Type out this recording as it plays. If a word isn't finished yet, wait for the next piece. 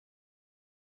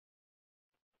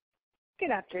Good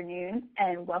afternoon,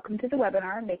 and welcome to the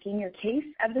webinar, Making Your Case,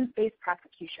 Evidence-Based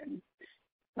Prosecution.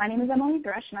 My name is Emily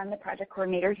Thresh, and I'm the project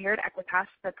coordinator here at AEquitas,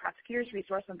 the Prosecutors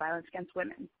Resource on Violence Against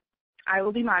Women. I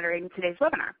will be moderating today's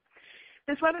webinar.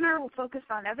 This webinar will focus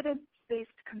on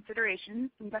evidence-based considerations,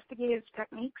 investigative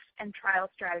techniques, and trial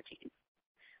strategies.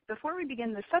 Before we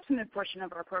begin the substantive portion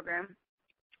of our program,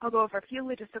 I'll go over a few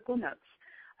logistical notes.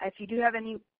 If you do have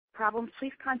any problems,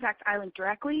 please contact iLink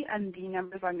directly, and the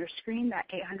number's on your screen, that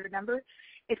 800 number.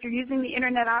 If you're using the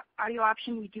internet audio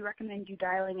option, we do recommend you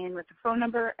dialing in with the phone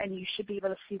number, and you should be able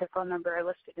to see the phone number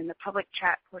listed in the public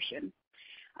chat portion.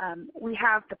 We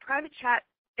have the private chat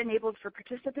enabled for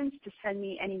participants to send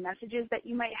me any messages that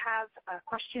you might have,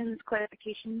 questions,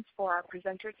 clarifications for our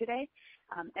presenter today,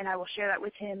 and I will share that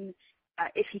with him.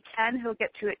 If he can, he'll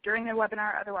get to it during the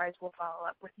webinar. Otherwise, we'll follow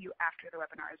up with you after the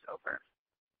webinar is over.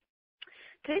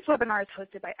 Today's webinar is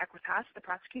hosted by AEquitas, the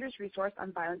Prosecutors Resource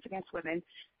on Violence Against Women,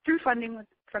 through funding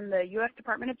from the U.S.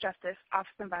 Department of Justice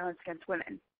Office on Violence Against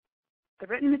Women. The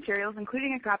written materials,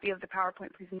 including a copy of the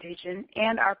PowerPoint presentation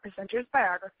and our presenter's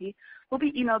biography, will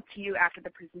be emailed to you after the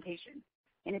presentation.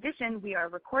 In addition, we are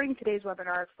recording today's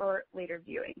webinar for later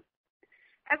viewing.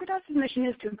 AEquitas' mission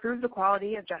is to improve the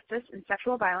quality of justice in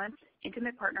sexual violence,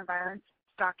 intimate partner violence,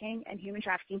 stalking, and human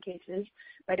trafficking cases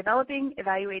by developing,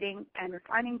 evaluating, and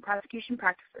refining prosecution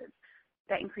practices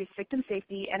that increase victim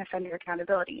safety and offender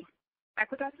accountability.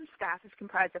 AEquitas' staff is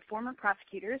comprised of former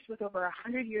prosecutors with over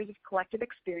 100 years of collective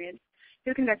experience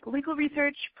who conduct legal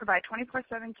research, provide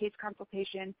 24/7 case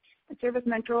consultation, and serve as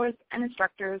mentors and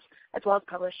instructors, as well as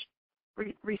publish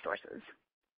resources.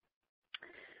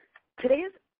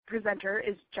 Today's presenter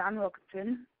is John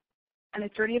Wilkinson, an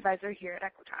attorney advisor here at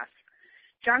AEquitas.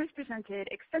 John has presented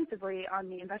extensively on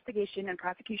the investigation and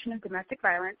prosecution of domestic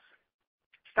violence,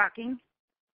 stalking,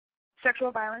 sexual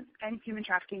violence, and human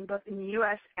trafficking, both in the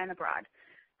U.S. and abroad.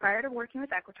 Prior to working with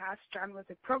AEquitas, John was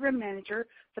a program manager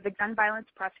for the Gun Violence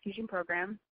Prosecution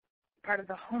Program, part of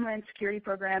the Homeland Security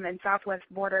Program and Southwest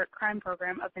Border Crime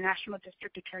Program of the National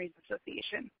District Attorneys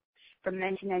Association. From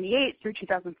 1998 through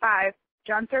 2005,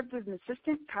 John served as an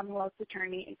assistant Commonwealth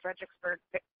attorney in Fredericksburg,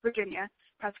 Virginia,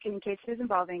 prosecuting cases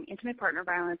involving intimate partner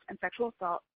violence and sexual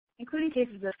assault, including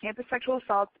cases of campus sexual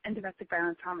assault and domestic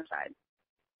violence homicide.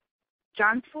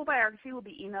 John's full biography will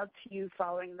be emailed to you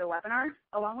following the webinar,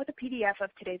 along with a PDF of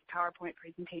today's PowerPoint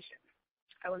presentation.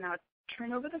 I will now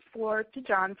turn over the floor to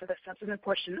John for the substantive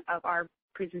portion of our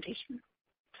presentation.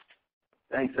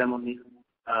 Thanks, Emily.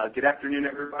 Good afternoon,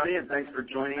 everybody, and thanks for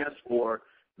joining us for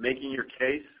Making Your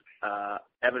Case,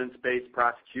 Evidence-Based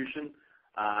Prosecution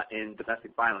in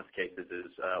Domestic Violence Cases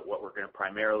is what we're going to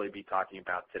primarily be talking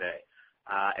about today.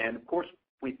 And, of course,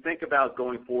 we think about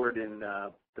going forward in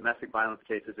domestic violence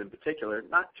cases in particular,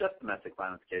 not just domestic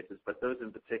violence cases, but those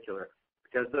in particular,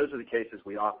 because those are the cases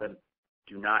we often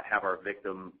do not have our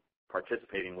victim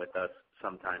participating with us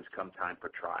sometimes come time for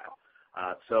trial.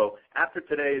 So after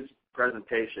today's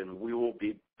presentation, we will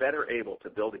be better able to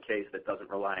build a case that doesn't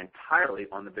rely entirely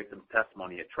on the victim's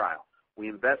testimony at trial. We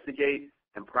investigate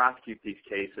and prosecute these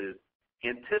cases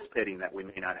anticipating that we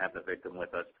may not have the victim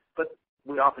with us, but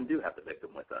we often do have the victim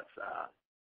with us.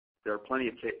 There are plenty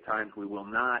of times we will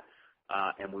not,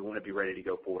 and we want to be ready to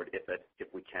go forward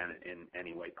if we can in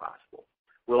any way possible.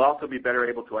 We'll also be better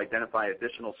able to identify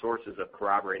additional sources of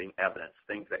corroborating evidence,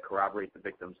 things that corroborate the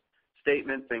victim's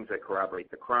statement, things that corroborate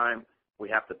the crime. We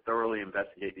have to thoroughly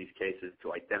investigate these cases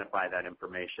to identify that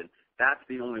information. That's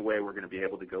the only way we're going to be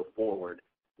able to go forward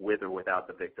with or without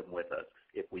the victim with us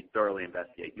if we thoroughly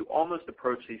investigate. You almost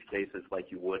approach these cases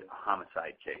like you would a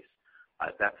homicide case.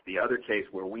 That's the other case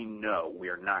where we know we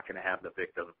are not going to have the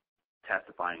victim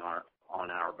testifying on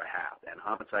our behalf. And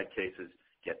homicide cases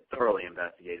get thoroughly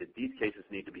investigated. These cases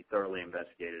need to be thoroughly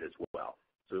investigated as well.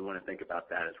 So we want to think about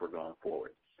that as we're going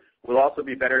forward. We'll also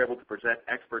be better able to present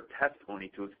expert testimony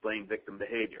to explain victim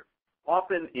behavior.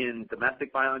 Often in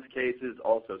domestic violence cases,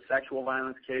 also sexual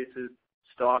violence cases,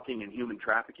 stalking and human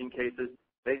trafficking cases,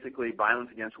 basically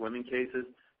violence against women cases,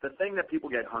 the thing that people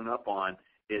get hung up on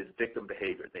is victim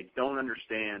behavior. They don't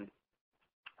understand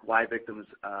why victims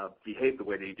behave the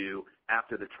way they do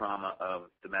after the trauma of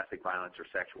domestic violence or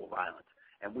sexual violence.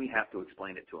 And we have to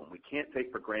explain it to them. We can't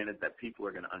take for granted that people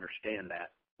are going to understand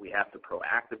that. We have to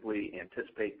proactively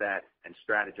anticipate that and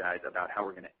strategize about how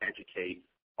we're going to educate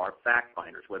our fact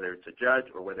finders, whether it's a judge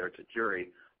or whether it's a jury,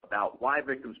 about why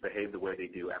victims behave the way they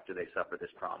do after they suffer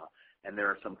this trauma. And there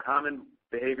are some common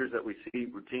behaviors that we see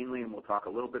routinely, and we'll talk a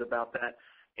little bit about that.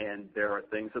 And there are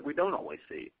things that we don't always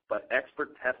see. But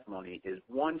expert testimony is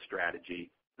one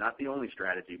strategy, not the only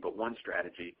strategy, but one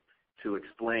strategy to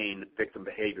explain victim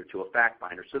behavior to a fact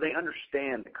finder so they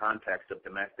understand the context of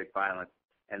domestic violence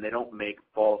and they don't make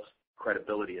false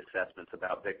credibility assessments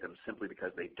about victims simply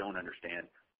because they don't understand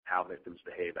how victims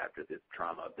behave after the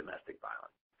trauma of domestic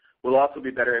violence. We'll also be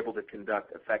better able to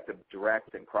conduct effective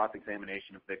direct and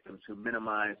cross-examination of victims who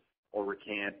minimize or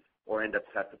recant or end up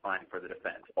testifying for the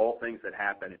defense, all things that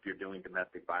happen if you're doing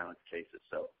domestic violence cases.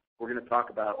 So we're going to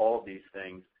talk about all of these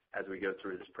things as we go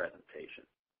through this presentation.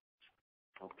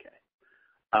 Okay.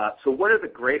 So what are the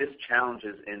greatest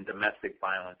challenges in domestic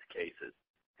violence cases?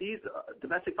 These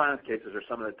domestic violence cases are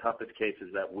some of the toughest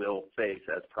cases that we'll face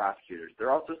as prosecutors.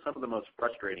 They're also some of the most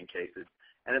frustrating cases,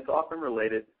 and it's often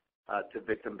related to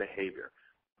victim behavior.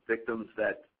 Victims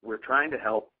that we're trying to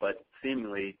help but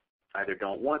seemingly either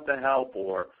don't want the help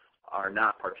or are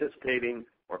not participating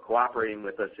or cooperating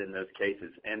with us in those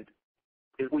cases. And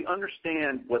if we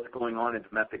understand what's going on in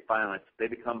domestic violence, they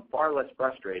become far less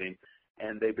frustrating,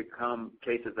 and they become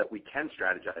cases that we can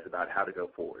strategize about how to go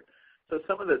forward. So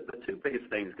some of the two biggest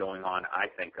things going on, I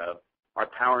think of, are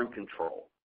power and control.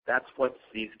 That's what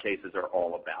these cases are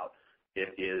all about.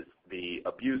 It is the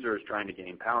abuser is trying to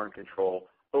gain power and control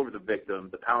over the victim.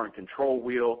 The power and control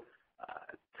wheel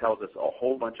tells us a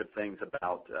whole bunch of things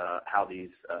about how these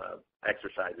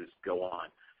exercises go on,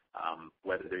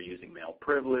 whether they're using male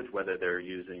privilege, whether they're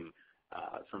using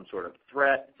some sort of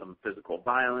threat, some physical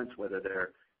violence, whether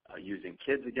they're using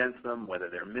kids against them, whether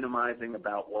they're minimizing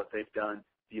about what they've done.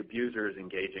 The abuser is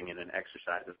engaging in an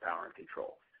exercise of power and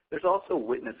control. There's also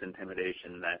witness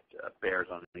intimidation that bears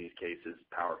on these cases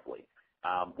powerfully.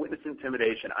 Witness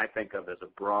intimidation I think of as a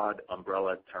broad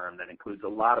umbrella term that includes a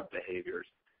lot of behaviors.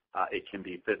 It can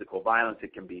be physical violence,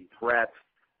 it can be threats,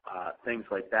 things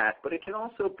like that, but it can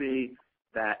also be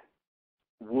that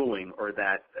wooing or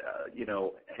that,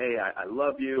 hey, I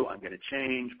love you, I'm going to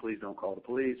change, please don't call the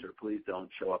police, or please don't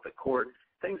show up at court,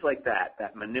 things like that,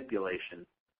 that manipulation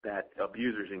that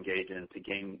abusers engage in to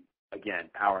gain, again,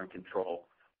 power and control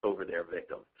over their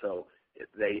victim. So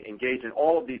they engage in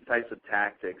all of these types of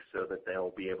tactics so that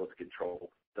they'll be able to control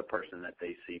the person that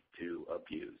they seek to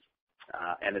abuse.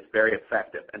 And it's very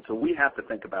effective. And so we have to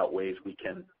think about ways we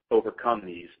can overcome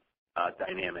these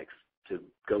dynamics to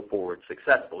go forward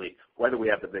successfully, whether we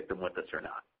have the victim with us or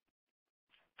not.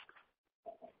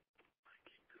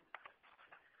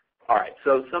 All right,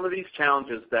 so some of these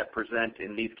challenges that present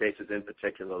in these cases in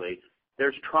particularly,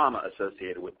 there's trauma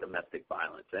associated with domestic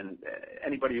violence. And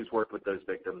anybody who's worked with those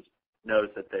victims knows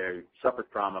that they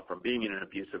suffered trauma from being in an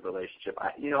abusive relationship.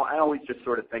 I always just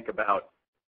sort of think about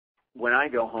when I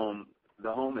go home,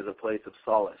 the home is a place of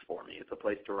solace for me. It's a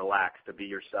place to relax, to be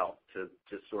yourself, to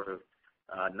just sort of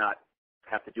not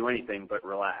have to do anything but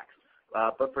relax.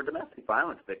 But for domestic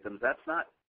violence victims, that's not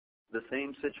the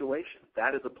same situation.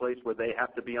 That is a place where they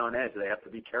have to be on edge. They have to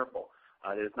be careful.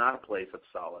 It is not a place of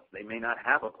solace. They may not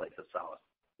have a place of solace.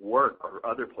 Work or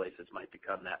other places might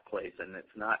become that place, and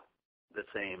it's not the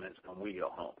same as when we go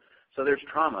home. So there's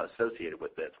trauma associated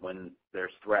with this. When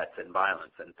there's threats and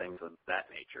violence and things of that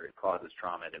nature, it causes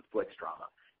trauma, it inflicts trauma,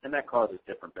 and that causes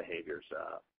different behaviors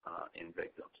in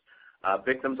victims.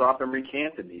 Victims often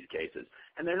recant in these cases,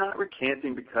 and they're not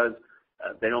recanting because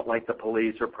they don't like the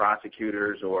police or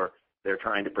prosecutors or they're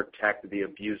trying to protect the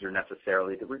abuser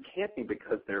necessarily. They're recanting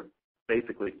because they're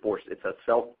basically forced. It's a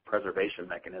self-preservation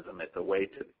mechanism. It's a way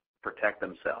to protect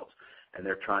themselves, and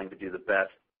they're trying to do the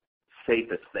best,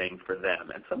 safest thing for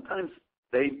them. And sometimes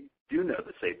they do know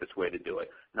the safest way to do it.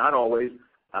 Not always,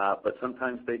 but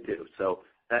sometimes they do. So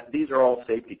these are all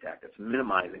safety tactics.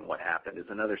 Minimizing what happened is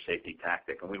another safety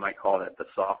tactic, and we might call that the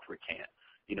soft recant.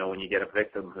 When you get a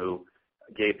victim who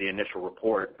gave the initial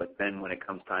report, but then when it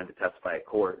comes time to testify at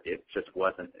court, it just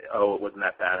wasn't, it wasn't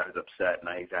that bad, I was upset and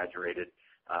I exaggerated,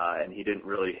 and he didn't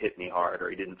really hit me hard, or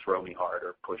he didn't throw me hard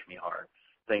or push me hard,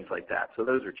 things like that. So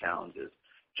those are challenges.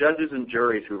 Judges and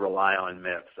juries who rely on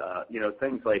myths,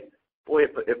 things like, boy,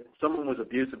 if someone was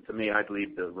abusive to me, I'd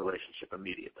leave the relationship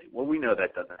immediately. Well, we know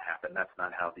that doesn't happen. That's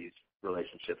not how these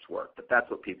relationships work, but that's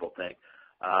what people think.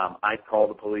 I'd call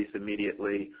the police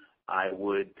immediately. I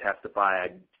would testify.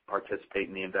 I'd participate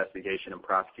in the investigation and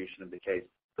prosecution of the case.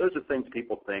 Those are things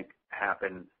people think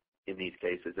happen in these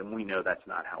cases, and we know that's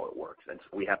not how it works. And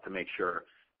so we have to make sure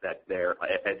that they're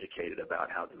educated about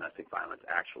how domestic violence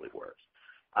actually works.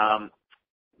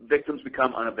 Victims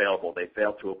become unavailable. They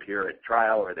fail to appear at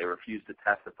trial or they refuse to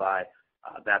testify.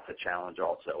 That's a challenge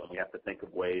also, and we have to think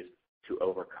of ways to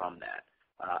overcome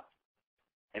that.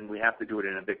 And we have to do it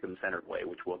in a victim-centered way,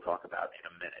 which we'll talk about in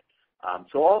a minute.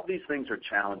 So all of these things are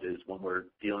challenges when we're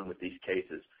dealing with these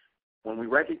cases. When we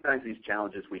recognize these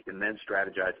challenges, we can then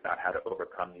strategize about how to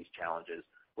overcome these challenges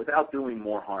without doing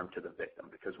more harm to the victim,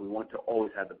 because we want to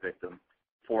always have the victim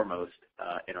foremost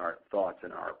in our thoughts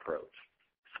and our approach.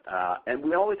 And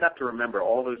we always have to remember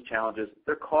all those challenges,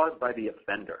 they're caused by the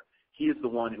offender. He is the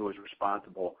one who is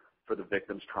responsible for the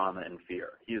victim's trauma and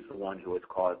fear. He is the one who has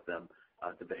caused them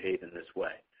to behave in this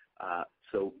way.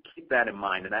 So keep that in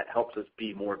mind, and that helps us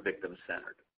be more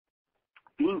victim-centered.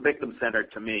 Being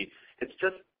victim-centered, to me, it's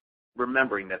just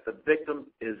remembering that the victim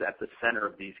is at the center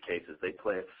of these cases. They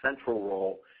play a central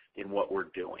role in what we're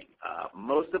doing.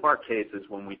 Most of our cases,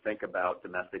 when we think about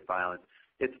domestic violence,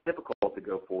 it's difficult to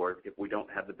go forward if we don't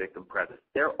have the victim present.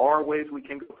 There are ways we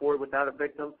can go forward without a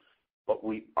victim, but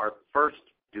our first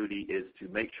duty is to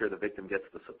make sure the victim gets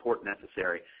the support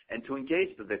necessary and to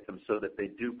engage the victim so that they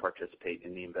do participate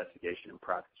in the investigation and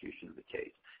prosecution of the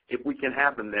case. If we can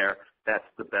have them there, that's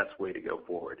the best way to go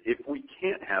forward. If we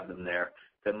can't have them there,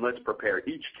 then let's prepare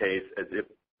each case as if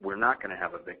we're not going to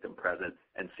have a victim present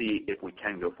and see if we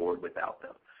can go forward without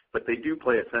them. But they do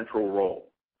play a central role,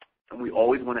 and we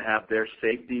always want to have their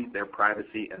safety, their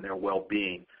privacy, and their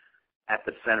well-being at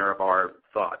the center of our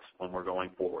thoughts when we're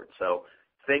going forward. So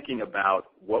thinking about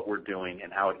what we're doing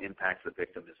and how it impacts the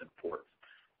victim is important.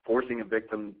 Forcing a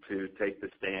victim to take the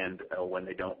stand when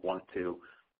they don't want to,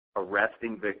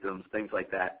 arresting victims, things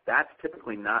like that, that's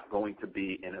typically not going to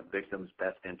be in a victim's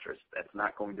best interest. That's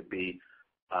not going to be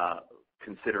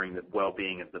considering the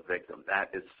well-being of the victim. That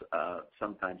is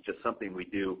sometimes just something we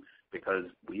do because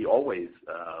we always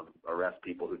arrest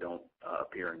people who don't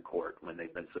appear in court when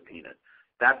they've been subpoenaed.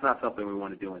 That's not something we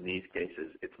want to do in these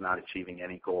cases. It's not achieving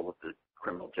any goal of the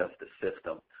criminal justice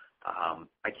system.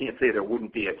 I can't say there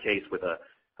wouldn't be a case with a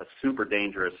super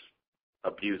dangerous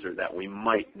abuser that we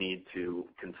might need to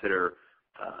consider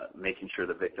making sure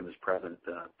the victim is present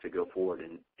to go forward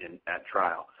at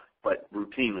trial. But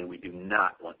routinely, we do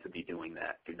not want to be doing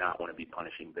that, do not want to be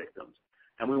punishing victims.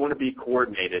 And we want to be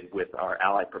coordinated with our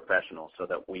allied professionals so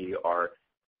that we are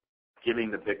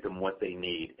giving the victim what they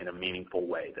need in a meaningful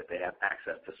way, that they have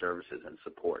access to services and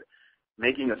support.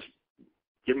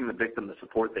 Giving the victim the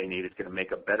support they need is going to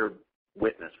make a better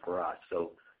witness for us.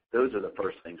 So those are the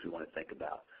first things we want to think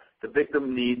about. The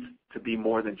victim needs to be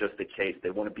more than just a case. They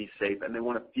want to be safe and they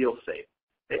want to feel safe.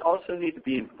 They also need to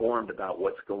be informed about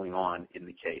what's going on in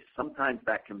the case. Sometimes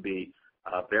that can be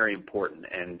very important,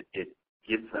 and it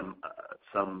gives them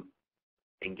some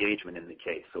engagement in the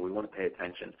case. So we want to pay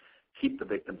attention, keep the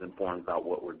victims informed about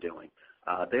what we're doing.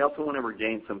 They also want to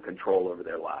regain some control over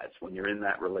their lives. When you're in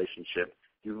that relationship,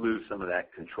 you lose some of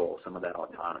that control, some of that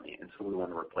autonomy, and so we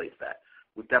want to replace that.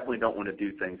 We definitely don't want to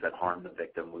do things that harm the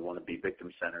victim. We want to be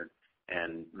victim-centered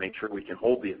and make sure we can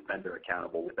hold the offender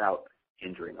accountable without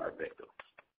injuring our victims.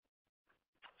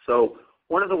 So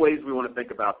one of the ways we want to think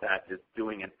about that is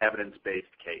doing an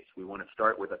evidence-based case. We want to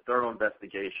start with a thorough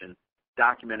investigation,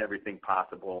 document everything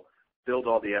possible, build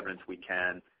all the evidence we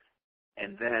can,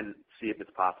 and then see if it's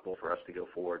possible for us to go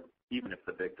forward, even if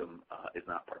the victim is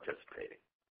not participating.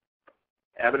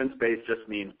 Evidence-based just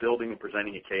means building and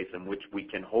presenting a case in which we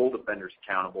can hold offenders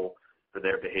accountable for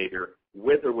their behavior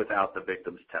with or without the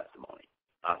victim's testimony.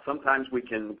 Sometimes we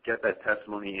can get that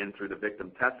testimony in through the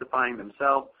victim testifying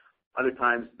themselves. Other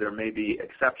times there may be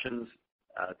exceptions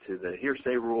to the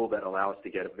hearsay rule that allow us to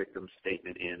get a victim's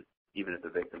statement in even if the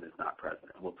victim is not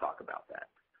present, and we'll talk about that.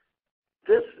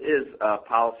 This is a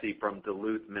policy from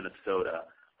Duluth, Minnesota,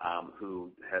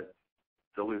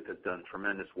 Duluth has done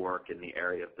tremendous work in the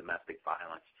area of domestic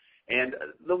violence. And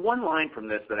the one line from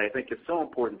this that I think is so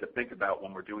important to think about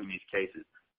when we're doing these cases,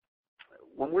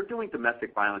 when we're doing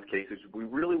domestic violence cases, we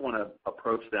really want to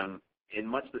approach them in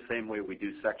much the same way we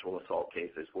do sexual assault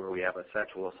cases, where we have a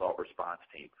sexual assault response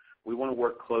team. We want to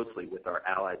work closely with our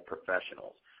allied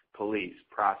professionals, police,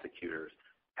 prosecutors,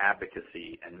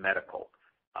 advocacy, and medical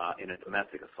in a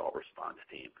domestic assault response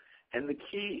team. And the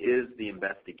key is the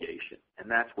investigation,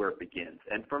 and that's where it begins.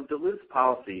 And from Duluth's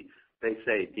policy, they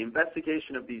say the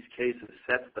investigation of these cases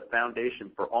sets the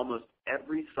foundation for almost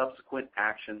every subsequent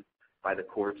action by the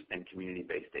courts and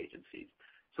community-based agencies.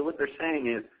 So what they're saying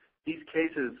is these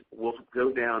cases will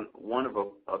go down one of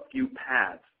a few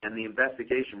paths, and the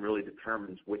investigation really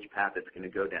determines which path it's going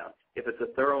to go down. If it's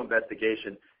a thorough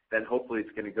investigation, then hopefully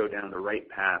it's going to go down the right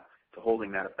path to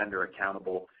holding that offender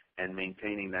accountable and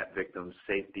maintaining that victim's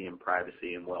safety and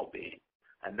privacy and well-being.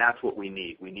 And that's what we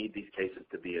need. We need these cases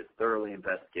to be as thoroughly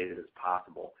investigated as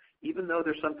possible, even though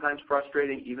they're sometimes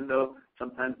frustrating, even though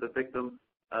sometimes the victim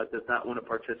does not want to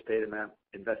participate in that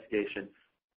investigation.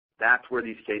 That's where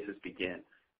these cases begin.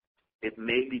 It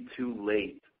may be too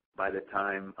late by the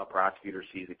time a prosecutor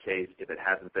sees a case if it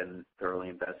hasn't been thoroughly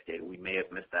investigated. We may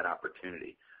have missed that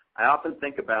opportunity. I often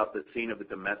think about the scene of a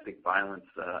domestic violence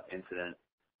incident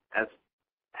as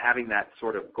having that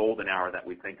sort of golden hour that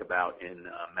we think about in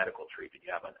medical treatment.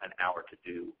 You have an hour to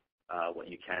do what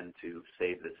you can to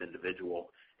save this individual.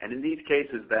 And in these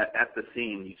cases, that at the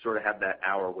scene, you sort of have that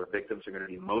hour where victims are going to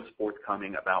be most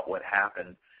forthcoming about what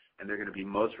happened, and they're going to be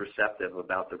most receptive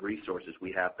about the resources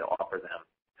we have to offer them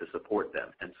to support them.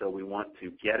 And so we want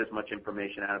to get as much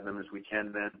information out of them as we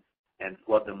can then and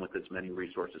flood them with as many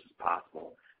resources as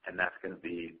possible. And that's going to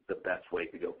be the best way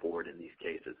to go forward in these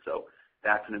cases. So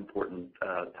that's an important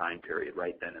time period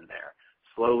right then and there.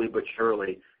 Slowly but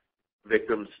surely,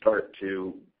 victims start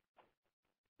to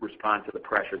respond to the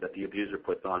pressure that the abuser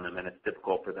puts on them, and it's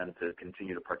difficult for them to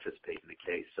continue to participate in the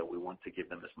case. So we want to give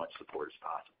them as much support as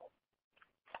possible.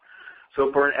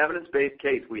 So for an evidence-based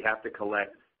case, we have to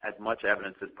collect as much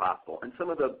evidence as possible. And some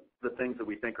of the things that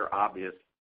we think are obvious,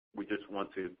 we just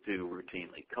want to do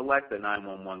routinely. Collect a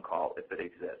 911 call if it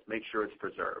exists. Make sure it's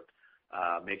preserved.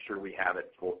 Make sure we have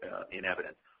it in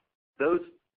evidence. Those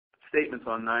statements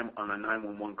on a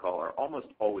 911 call are almost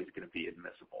always going to be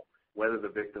admissible, whether the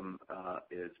victim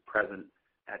is present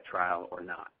at trial or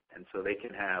not. And so they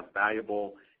can have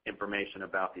valuable information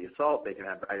about the assault. They can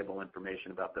have valuable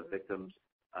information about the victim's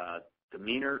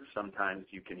demeanor. Sometimes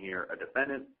you can hear a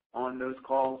defendant on those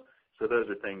calls. So those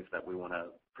are things that we want to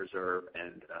preserve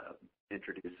and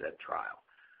introduce at trial.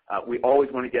 We always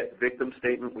want to get victim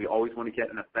statement. We always want to get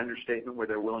an offender statement where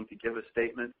they're willing to give a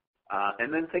statement.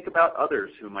 And then think about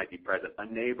others who might be present, a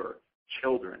neighbor,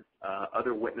 children,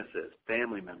 other witnesses,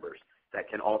 family members that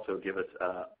can also give us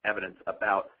evidence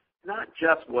about not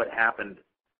just what happened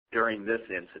during this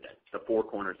incident, the four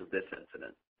corners of this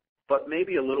incident, but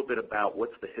maybe a little bit about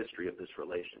what's the history of this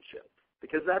relationship.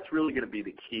 Because that's really going to be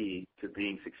the key to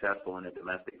being successful in a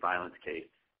domestic violence case,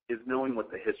 is knowing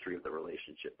what the history of the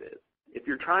relationship is. If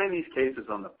you're trying these cases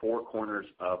on the four corners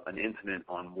of an incident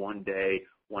on one day,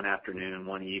 one afternoon,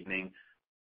 one evening,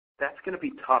 that's going to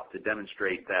be tough to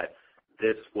demonstrate that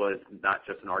this was not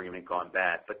just an argument gone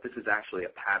bad, but this is actually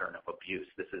a pattern of abuse.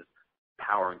 This is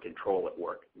power and control at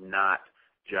work, not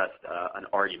just an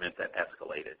argument that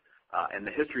escalated. And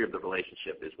the history of the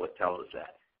relationship is what tells us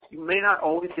that. You may not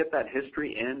always get that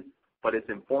history in, but it's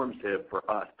informative for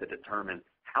us to determine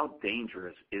how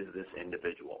dangerous is this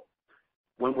individual.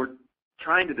 When we're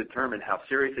trying to determine how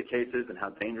serious a case is and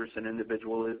how dangerous an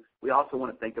individual is, we also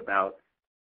want to think about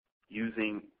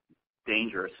using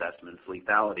danger assessments,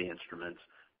 lethality instruments,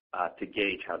 to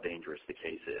gauge how dangerous the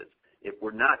case is. If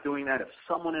we're not doing that, if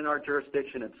someone in our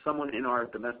jurisdiction, if someone in our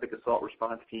domestic assault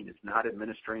response team is not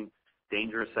administering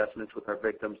danger assessments with our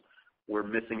victims, we're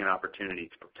missing an opportunity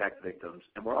to protect victims,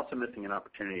 and we're also missing an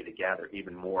opportunity to gather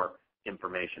even more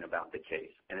information about the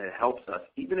case. And it helps us,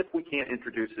 even if we can't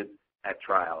introduce it at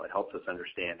trial, it helps us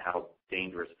understand how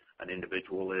dangerous an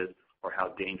individual is or how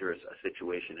dangerous a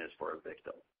situation is for a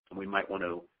victim. And we might want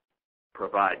to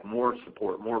provide more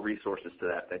support, more resources to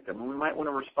that victim, and we might want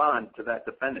to respond to that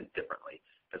defendant differently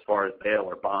as far as bail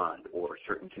or bond or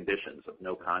certain conditions of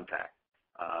no contact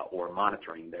or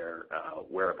monitoring their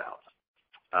whereabouts.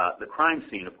 The crime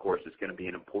scene, of course, is going to be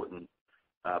an important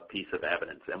piece of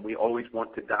evidence, and we always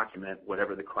want to document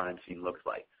whatever the crime scene looks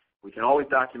like. We can always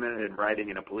document it in writing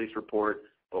in a police report,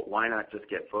 but why not just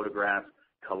get photographs,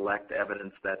 collect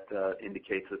evidence that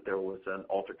indicates that there was an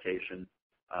altercation,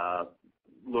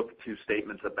 look to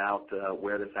statements about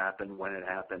where this happened, when it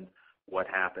happened, what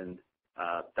happened,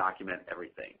 document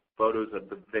everything. Photos of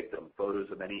the victim, photos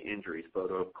of any injuries,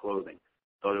 photo of clothing,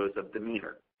 photos of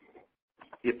demeanor.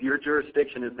 If your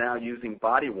jurisdiction is now using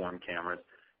body-worn cameras,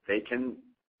 they can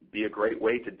be a great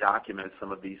way to document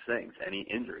some of these things, any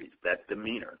injuries, that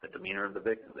demeanor, the demeanor of the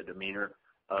victim, the demeanor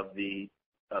of the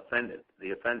offender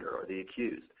or the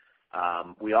accused.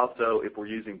 We also, if we're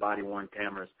using body-worn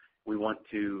cameras, we want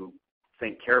to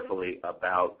think carefully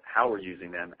about how we're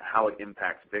using them, how it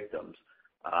impacts victims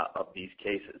of these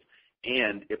cases.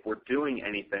 And if we're doing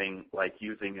anything like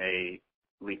using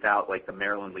like the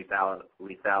Maryland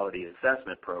Lethality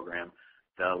Assessment Program,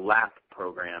 the LAP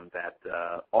program that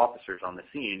officers on the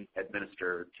scene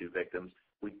administer to victims,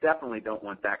 we definitely don't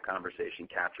want that conversation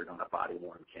captured on a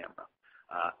body-worn camera.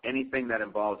 Anything that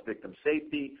involves victim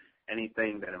safety,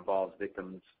 anything that involves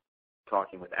victims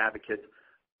talking with advocates,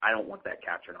 I don't want that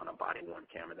captured on a body-worn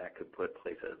camera. That could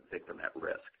place a victim at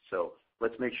risk. So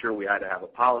let's make sure we either have a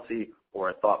policy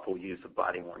or a thoughtful use of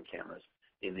body-worn cameras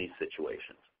in these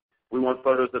situations. We want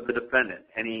photos of the defendant,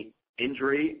 any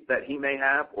injury that he may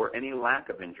have or any lack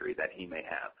of injury that he may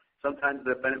have. Sometimes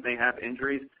the defendant may have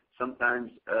injuries.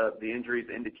 Sometimes the injuries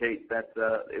indicate that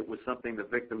it was something the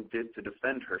victim did to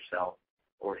defend herself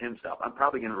or himself. I'm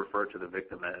probably going to refer to the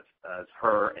victim as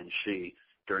her and she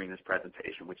during this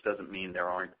presentation, which doesn't mean there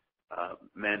aren't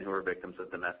men who are victims of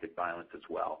domestic violence as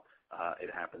well. It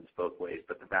happens both ways,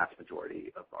 but the vast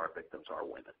majority of our victims are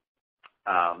women.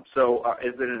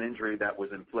 Is it an injury that was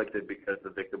inflicted because the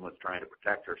victim was trying to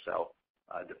protect herself,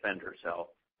 defend herself,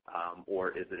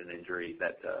 or is it an injury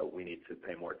that we need to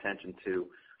pay more attention to?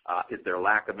 Is there a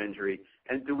lack of injury?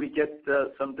 And do we get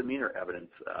some demeanor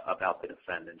evidence about the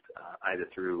defendant, either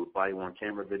through body-worn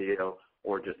camera video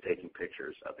or just taking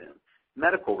pictures of him?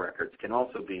 Medical records can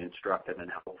also be instructive and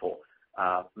helpful,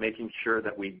 making sure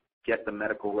that we get the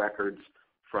medical records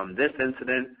from this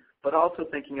incident, but also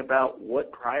thinking about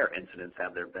what prior incidents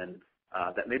have there been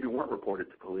that maybe weren't reported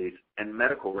to police, and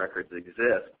medical records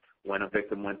exist when a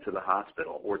victim went to the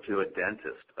hospital or to a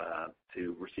dentist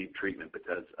to receive treatment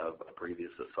because of a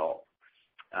previous assault.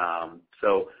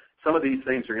 So some of these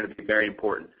things are going to be very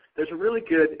important. There's a really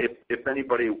good, if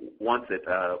anybody wants it,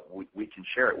 we can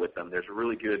share it with them. There's a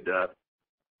really good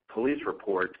police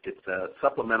report. It's a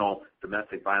supplemental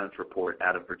domestic violence report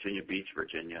out of Virginia Beach,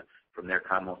 Virginia, from their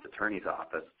Commonwealth Attorney's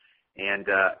Office. And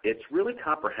it's really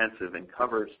comprehensive and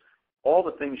covers all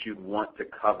the things you'd want to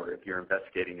cover if you're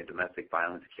investigating a domestic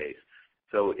violence case.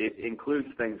 So it includes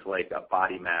things like a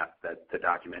body map to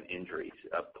document injuries,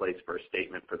 a place for a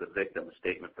statement for the victim, a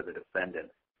statement for the defendant.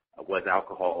 Was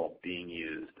alcohol being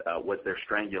used? Was there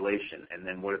strangulation? And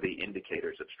then what are the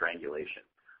indicators of strangulation?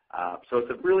 So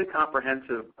it's a really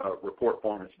comprehensive report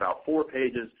form. It's about 4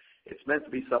 pages. It's meant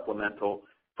to be supplemental,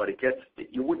 but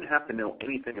you wouldn't have to know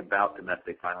anything about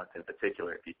domestic violence in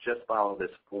particular. If you just follow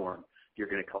this form, you're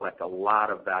going to collect a lot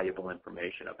of valuable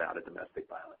information about a domestic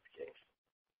violence case.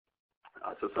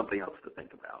 So something else to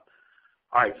think about.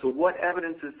 All right, so what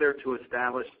evidence is there to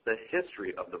establish the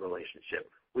history of the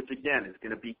relationship, which again is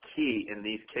going to be key in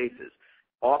these cases.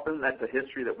 Often that's a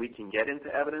history that we can get into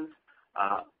evidence.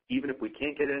 Even if we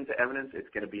can't get it into evidence, it's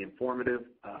going to be informative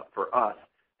for us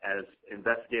as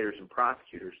investigators and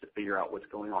prosecutors to figure out what's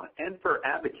going on, and for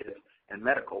advocates and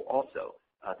medical also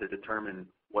to determine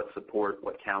what support,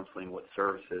 what counseling, what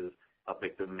services a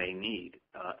victim may need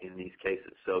in these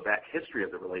cases. So that history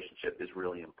of the relationship is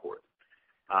really important.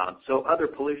 So other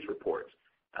police reports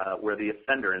where the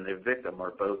offender and the victim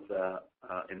are both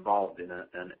involved in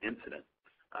an incident.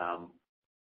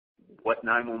 What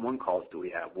 911 calls do we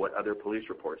have? What other police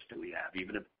reports do we have,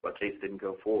 even if a case didn't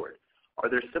go forward? Are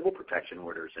there civil protection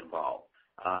orders involved?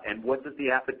 And what does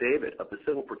the affidavit of the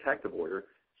civil protective order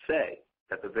say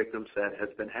that the victim said has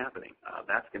been happening?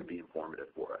 That's going to be informative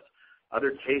for us.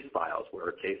 Other case files where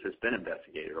a case has been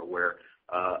investigated or where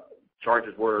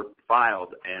charges were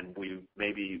filed and we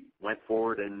maybe went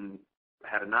forward and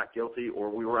had a not guilty, or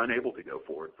we were unable to go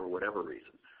forward for whatever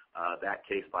reason. That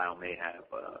case file may have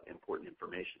important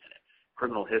information in it.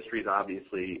 Criminal histories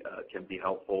obviously can be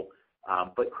helpful,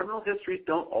 but criminal histories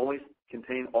don't always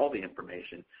contain all the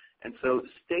information. And so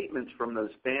statements from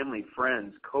those family,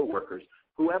 friends, coworkers,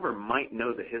 whoever might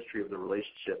know the history of the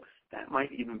relationship, that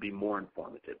might even be more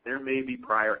informative. There may be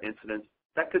prior incidents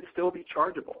that could still be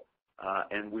chargeable,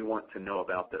 and we want to know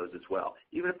about those as well.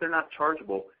 Even if they're not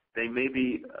chargeable, they may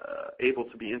be able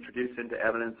to be introduced into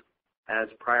evidence as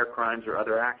prior crimes or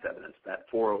other acts evidence, that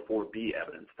 404B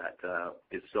evidence that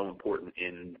is so important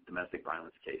in domestic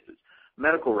violence cases.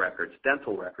 Medical records,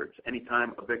 dental records,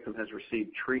 anytime a victim has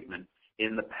received treatment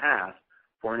in the past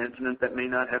for an incident that may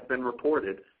not have been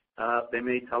reported, they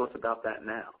may tell us about that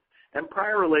now. And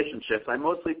prior relationships, I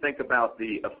mostly think about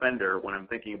the offender when I'm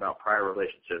thinking about prior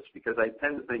relationships because I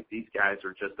tend to think these guys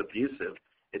are just abusive.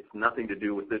 It's nothing to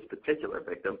do with this particular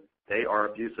victim. They are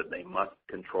abusive. They must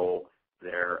control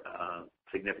their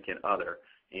significant other.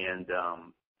 And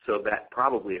so that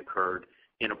probably occurred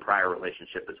in a prior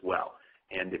relationship as well.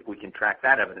 And if we can track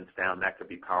that evidence down, that could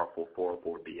be powerful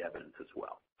 404B evidence as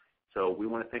well. So we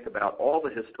want to think about all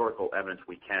the historical evidence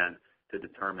we can to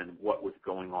determine what was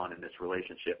going on in this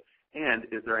relationship. And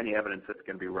is there any evidence that's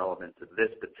going to be relevant to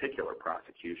this particular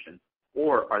prosecution?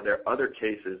 Or are there other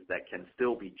cases that can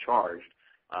still be charged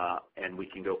and we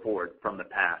can go forward from the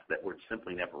past that were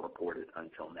simply never reported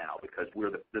until now because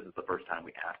this is the first time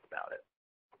we asked about it?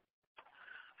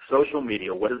 Social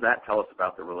media, what does that tell us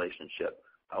about the relationship?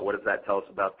 What does that tell us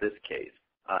about this case?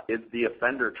 Is the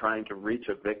offender trying to reach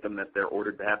a victim that they're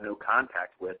ordered to have no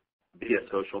contact with via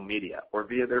social media or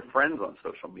via their friends on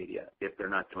social media if they're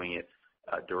not doing it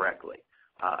directly?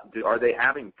 Are they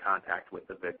having contact with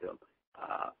the victim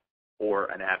or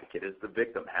an advocate? Is the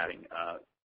victim having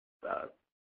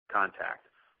contact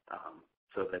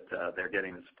so that they're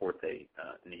getting the support they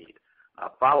need?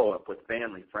 Follow-up with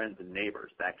family, friends, and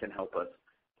neighbors. That can help us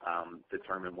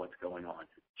determine what's going on.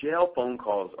 Jail phone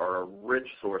calls are a rich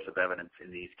source of evidence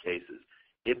in these cases.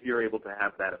 If you're able to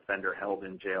have that offender held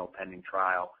in jail pending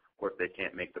trial, or if they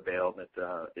can't make the bail that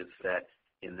is set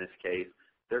in this case,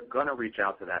 they're going to reach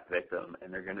out to that victim,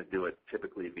 and they're going to do it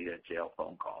typically via jail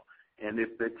phone call. And if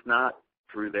it's not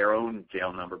through their own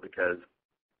jail number because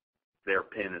their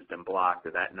PIN has been blocked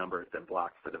or that number has been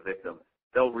blocked for the victim,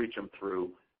 they'll reach them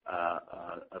through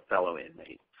a fellow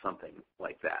inmate, something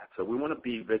like that. So we want to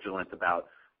be vigilant about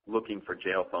looking for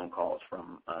jail phone calls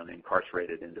from an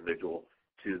incarcerated individual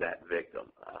to that victim,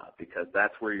 because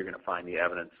that's where you're going to find the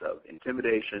evidence of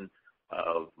intimidation,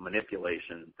 of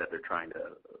manipulation, that they're trying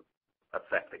to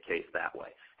affect the case that way.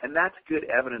 And that's good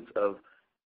evidence of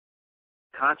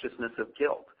consciousness of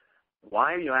guilt.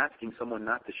 Why are you asking someone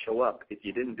not to show up if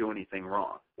you didn't do anything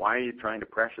wrong? Why are you trying to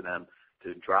pressure them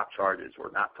to drop charges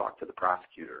or not talk to the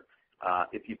prosecutor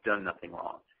if you've done nothing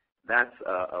wrong? That's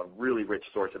a really rich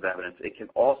source of evidence. It can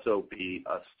also be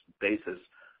a basis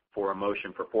for a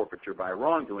motion for forfeiture by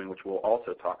wrongdoing, which we'll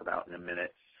also talk about in a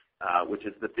minute, which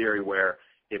is the theory where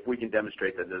if we can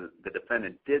demonstrate that the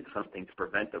defendant did something to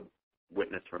prevent a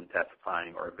witness from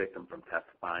testifying or a victim from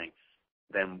testifying,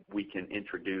 then we can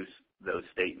introduce those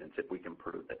statements if we can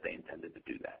prove that they intended to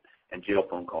do that. And jail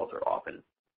phone calls are often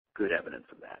good evidence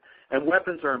of that. And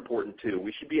weapons are important too.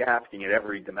 We should be asking at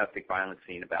every domestic violence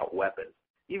scene about weapons,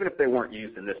 even if they weren't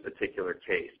used in this particular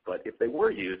case. But if they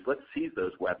were used, let's seize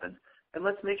those weapons and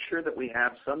let's make sure that we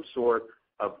have some sort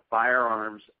of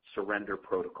firearms surrender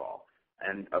protocol.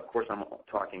 And of course, I'm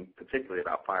talking particularly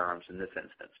about firearms in this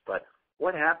instance. But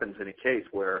what happens in a case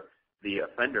where the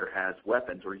offender has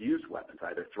weapons or used weapons,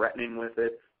 either threatening with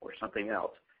it or something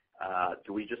else?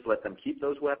 Do we just let them keep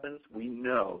those weapons? We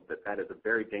know that that is a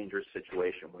very dangerous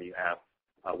situation where you have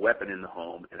a weapon in the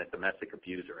home and a domestic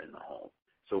abuser in the home.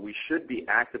 So we should be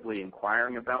actively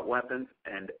inquiring about weapons,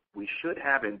 and we should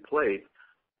have in place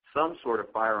some sort of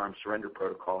firearm surrender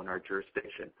protocol in our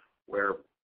jurisdiction where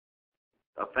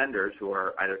offenders who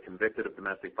are either convicted of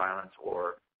domestic violence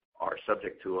or are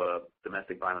subject to a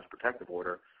domestic violence protective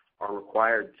order are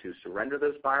required to surrender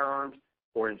those firearms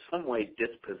or in some way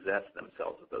dispossess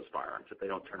themselves of those firearms. If they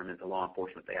don't turn them into law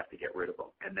enforcement, they have to get rid of them,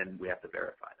 and then we have to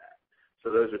verify that.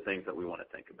 So those are things that we want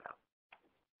to think about.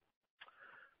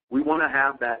 We want to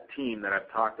have that team that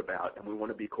I've talked about, and we want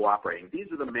to be cooperating. These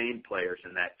are the main players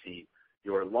in that team: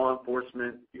 your law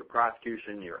enforcement, your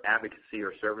prosecution, your advocacy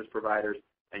or service providers,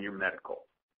 and your medical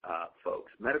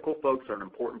folks. Medical folks are an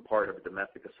important part of a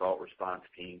domestic assault response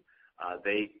team.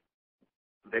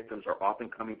 Victims are often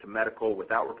coming to medical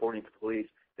without reporting to police.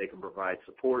 They can provide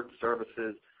support,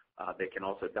 services. They can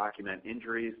also document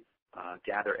injuries,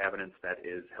 gather evidence that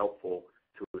is helpful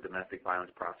to a domestic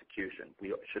violence prosecution.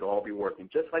 We should all be working,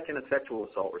 just like in a sexual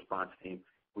assault response team,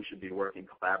 we should be working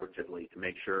collaboratively to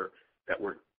make sure that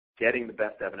we're getting the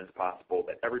best evidence possible,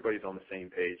 that everybody's on the same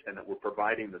page, and that we're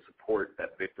providing the support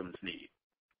that victims need.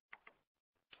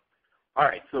 All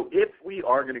right, so if we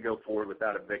are going to go forward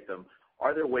without a victim,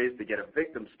 are there ways to get a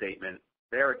victim statement,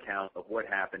 their account of what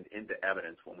happened, into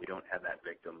evidence when we don't have that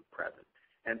victim present?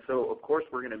 And so, of course,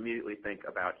 we're going to immediately think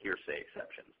about hearsay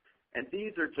exceptions. And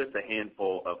these are just a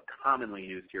handful of commonly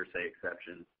used hearsay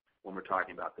exceptions when we're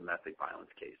talking about domestic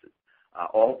violence cases.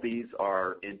 All of these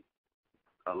are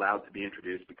allowed to be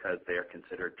introduced because they are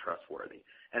considered trustworthy.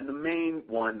 And the main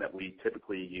one that we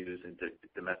typically use in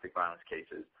domestic violence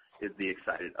cases is the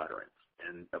excited utterance.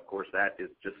 And, of course, that is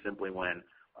just simply when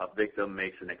a victim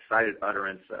makes an excited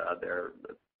utterance, they're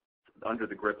under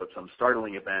the grip of some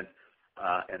startling event,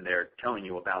 and they're telling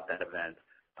you about that event,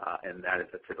 and that is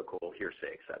a typical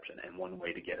hearsay exception. And one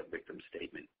way to get a victim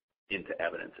statement into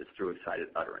evidence is through excited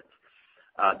utterance.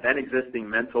 Then existing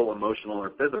mental, emotional,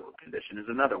 or physical condition is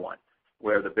another one,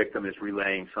 where the victim is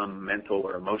relaying some mental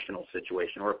or emotional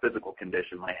situation or a physical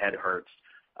condition. My head hurts,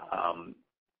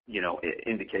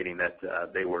 indicating that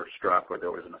they were struck or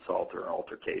there was an assault or an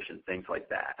altercation, things like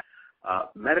that.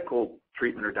 Medical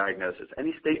treatment or diagnosis.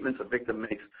 Any statements a victim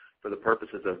makes for the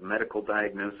purposes of medical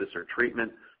diagnosis or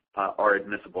treatment are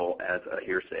admissible as a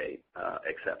hearsay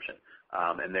exception.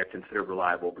 And they're considered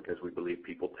reliable because we believe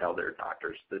people tell their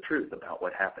doctors the truth about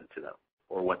what happened to them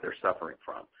or what they're suffering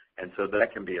from. And so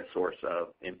that can be a source of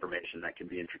information that can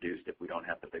be introduced if we don't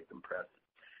have the victim present.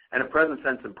 And a present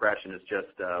sense impression is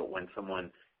just when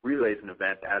someone relays an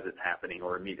event as it's happening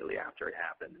or immediately after it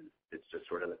happened. It's just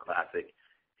sort of the classic,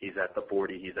 he's at the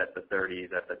 40, he's at the 30,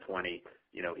 he's at the 20,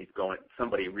 he's going,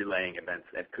 somebody relaying events.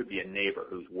 That could be a neighbor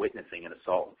who's witnessing an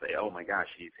assault and say, oh my gosh,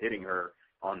 he's hitting her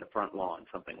on the front lawn,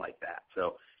 something like that.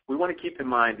 So we want to keep in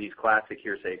mind these classic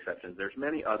hearsay exceptions. There's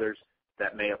many others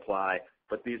that may apply,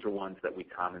 but these are ones that we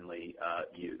commonly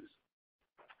use.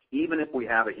 Even if we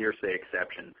have a hearsay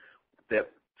exception,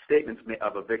 that statements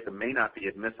of a victim may not be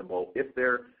admissible if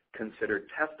they're considered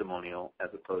testimonial as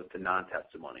opposed to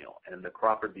non-testimonial. And the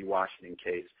Crawford v. Washington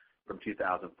case from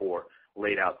 2004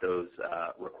 laid out those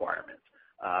requirements.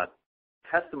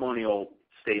 Testimonial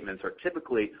statements are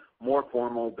typically more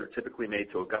formal. They're typically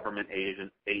made to a government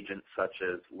agent such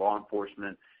as law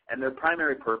enforcement, and their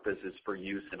primary purpose is for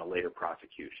use in a later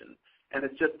prosecution. And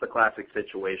it's just the classic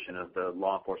situation of the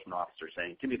law enforcement officer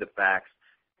saying, give me the facts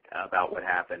about what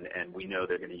happened, and we know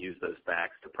they're going to use those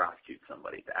facts to prosecute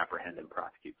somebody, to apprehend and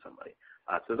prosecute somebody.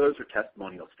 So those are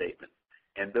testimonial statements,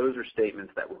 and those are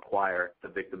statements that require the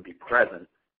victim be present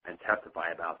and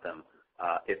testify about them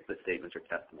if the statements are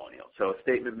testimonial. So a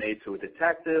statement made to a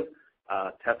detective,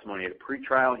 testimony at a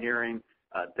pretrial hearing,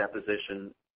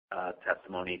 deposition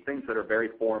testimony, things that are very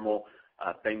formal,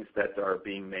 things that are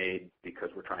being made because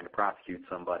we're trying to prosecute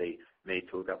somebody, made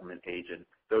to a government agent,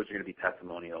 those are going to be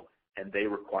testimonial, and they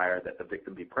require that the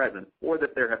victim be present or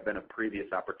that there have been a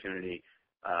previous opportunity,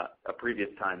 a previous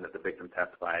time that the victim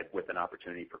testified with an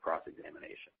opportunity for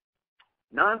cross-examination.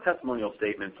 Non-testimonial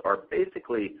statements are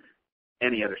basically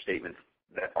any other statements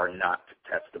that are not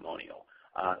testimonial.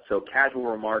 So casual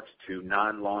remarks to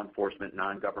non-law enforcement,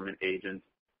 non-government agents,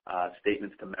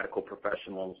 statements to medical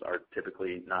professionals are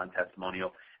typically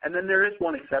non-testimonial. And then there is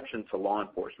one exception to law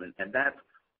enforcement, and that's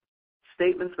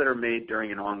statements that are made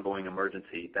during an ongoing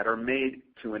emergency that are made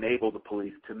to enable the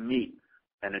police to meet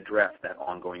and address that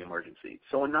ongoing emergency.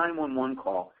 So a 911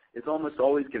 call is almost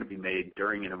always going to be made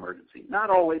during an emergency. Not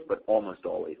always, but almost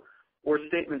always. Or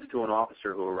statements to an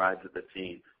officer who arrives at the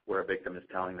scene where a victim is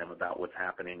telling them about what's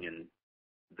happening, and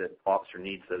the officer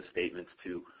needs those statements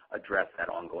to address that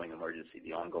ongoing emergency,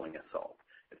 the ongoing assault.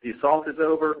 If the assault is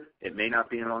over, it may not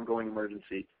be an ongoing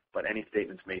emergency, but any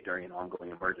statements made during an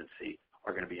ongoing emergency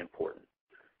are going to be important.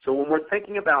 So when we're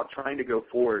thinking about trying to go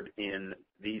forward in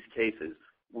these cases,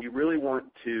 we really want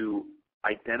to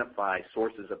identify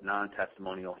sources of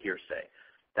non-testimonial hearsay.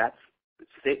 That's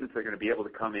statements that are going to be able to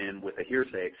come in with a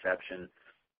hearsay exception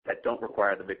that don't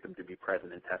require the victim to be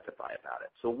present and testify about it.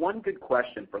 So one good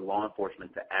question for law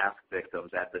enforcement to ask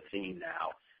victims at the scene now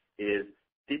is,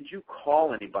 did you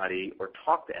call anybody or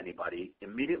talk to anybody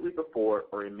immediately before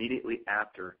or immediately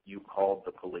after you called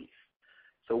the police?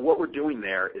 So what we're doing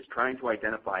there is trying to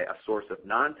identify a source of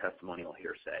non-testimonial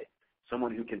hearsay,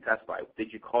 someone who can testify.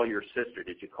 Did you call your sister?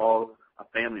 Did you call a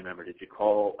family member? Did you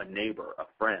call a neighbor, a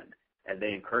friend? And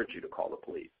they encourage you to call the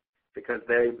police because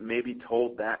they maybe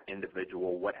told that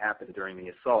individual what happened during the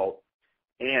assault,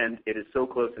 and it is so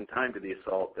close in time to the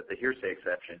assault that the hearsay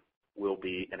exception will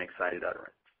be an excited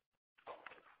utterance.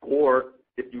 Or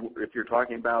if you're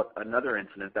talking about another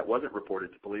incident that wasn't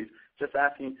reported to police, just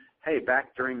asking, hey,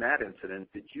 back during that incident,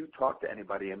 did you talk to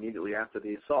anybody immediately after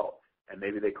the assault? And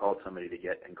maybe they called somebody to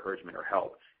get encouragement or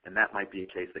help. And that might be a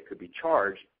case that could be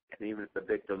charged, and even if the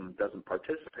victim doesn't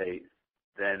participate,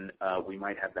 then we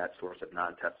might have that source of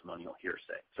non-testimonial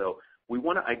hearsay. So we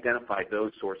want to identify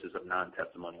those sources of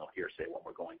non-testimonial hearsay when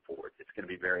we're going forward. It's going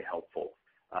to be very helpful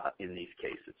in these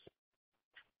cases.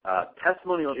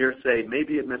 Testimonial hearsay may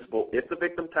be admissible if the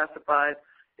victim testified,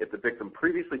 if the victim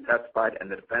previously testified, and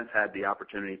the defense had the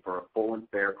opportunity for a full and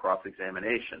fair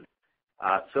cross-examination.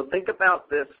 So think about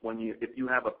this if you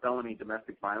have a felony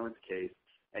domestic violence case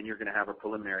and you're going to have a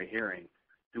preliminary hearing.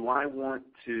 Do I want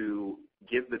to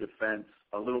give the defense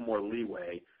a little more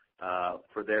leeway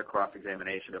for their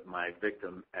cross-examination of my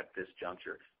victim at this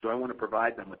juncture? Do I want to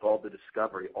provide them with all the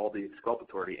discovery, all the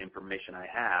exculpatory information I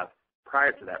have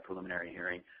prior to that preliminary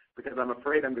hearing? Because I'm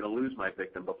afraid I'm going to lose my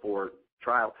victim before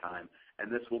trial time,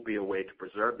 and this will be a way to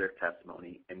preserve their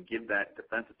testimony and give that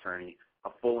defense attorney a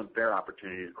full and fair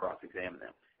opportunity to cross-examine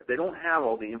them. If they don't have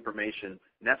all the information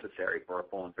necessary for a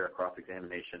full and fair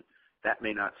cross-examination, that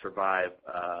may not survive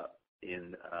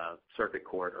in circuit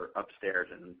court or upstairs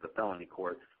in the felony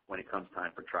court when it comes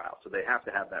time for trial. So they have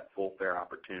to have that full, fair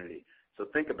opportunity. So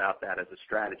think about that as a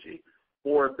strategy.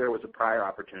 Or if there was a prior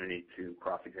opportunity to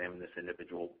cross-examine this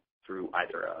individual through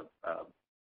either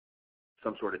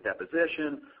some sort of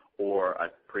deposition or a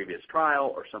previous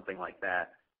trial or something like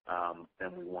that,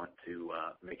 then we want to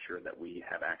make sure that we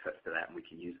have access to that and we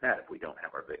can use that if we don't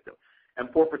have our victim. And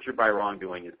forfeiture by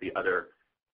wrongdoing is the other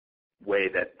way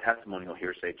that testimonial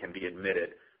hearsay can be admitted,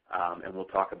 and we'll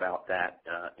talk about that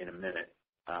in a minute.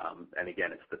 And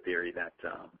again, it's the theory that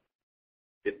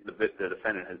if the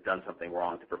defendant has done something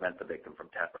wrong to prevent the victim from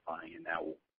testifying, and now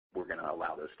we're going to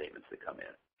allow those statements to come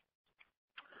in.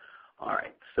 All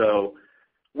right, so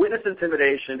witness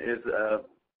intimidation is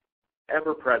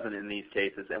ever present in these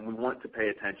cases, and we want to pay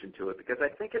attention to it because I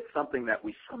think it's something that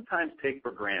we sometimes take for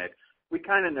granted. We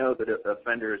kind of know that an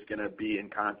offender is going to be in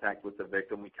contact with the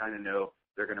victim. We kind of know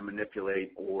they're going to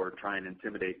manipulate or try and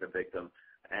intimidate the victim,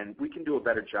 and we can do a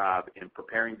better job in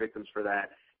preparing victims for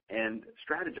that and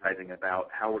strategizing about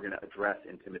how we're going to address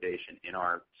intimidation in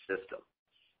our system.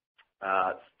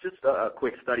 Just a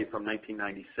quick study from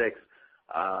 1996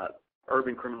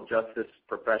 urban criminal justice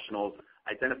professionals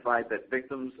identified that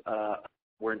victims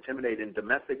were intimidated in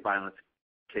domestic violence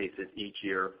cases each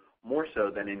year more so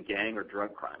than in gang or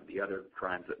drug crime, the other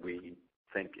crimes that we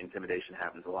think intimidation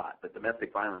happens a lot, but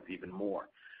domestic violence even more.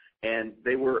 And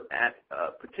they were at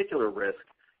particular risk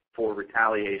for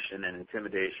retaliation and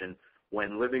intimidation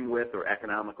when living with or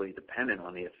economically dependent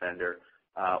on the offender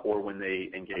or when they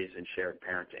engage in shared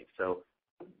parenting. So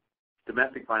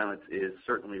domestic violence is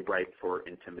certainly ripe for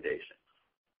intimidation.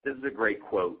 This is a great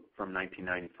quote from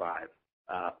 1995.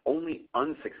 Only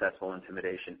unsuccessful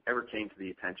intimidation ever came to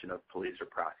the attention of police or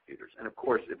prosecutors. And of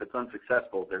course, if it's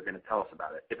unsuccessful, they're going to tell us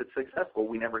about it. If it's successful,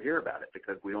 we never hear about it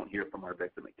because we don't hear from our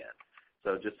victim again.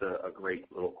 So just a great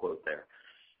little quote there.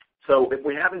 So if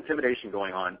we have intimidation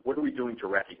going on, what are we doing to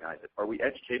recognize it? Are we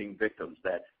educating victims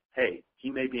that, hey, he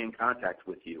may be in contact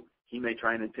with you. He may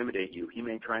try and intimidate you. He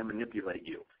may try and manipulate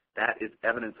you. That is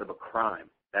evidence of a crime.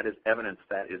 That is evidence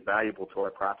that is valuable to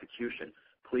our prosecution.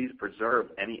 Please preserve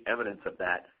any evidence of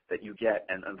that you get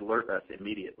and alert us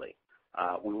immediately.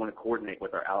 We want to coordinate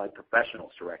with our allied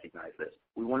professionals to recognize this.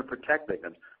 We want to protect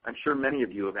victims. I'm sure many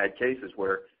of you have had cases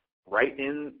where right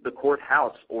in the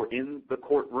courthouse or in the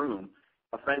courtroom,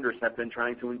 offenders have been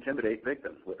trying to intimidate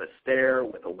victims with a stare,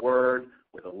 with a word,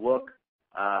 with a look.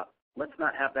 Let's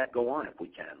not have that go on if we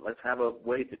can. Let's have a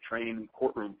way to train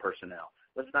courtroom personnel.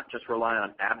 Let's not just rely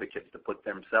on advocates to put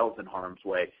themselves in harm's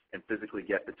way and physically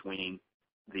get between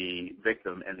the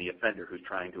victim and the offender who's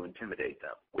trying to intimidate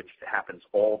them, which happens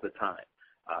all the time.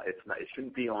 It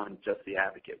shouldn't be on just the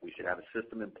advocate. We should have a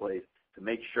system in place to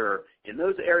make sure in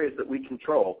those areas that we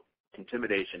control,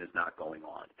 intimidation is not going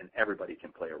on, and everybody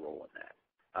can play a role in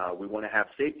that. We want to have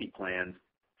safety plans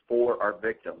for our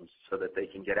victims so that they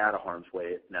can get out of harm's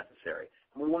way if necessary.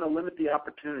 And we want to limit the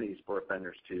opportunities for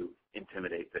offenders to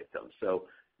intimidate victims. So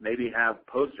maybe have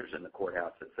posters in the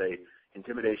courthouse that say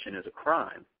intimidation is a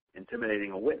crime,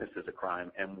 intimidating a witness is a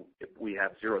crime, and we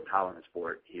have zero tolerance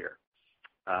for it here.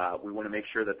 We want to make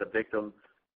sure that the victim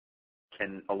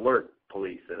can alert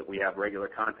police so that we have regular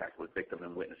contact with victim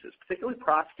and witnesses, particularly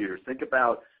prosecutors. Think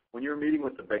about when you're meeting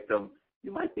with the victim,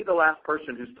 you might be the last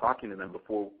person who's talking to them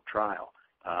before trial.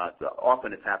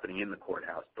 Often it's happening in the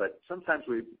courthouse, but sometimes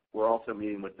we're also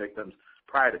meeting with victims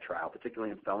prior to trial,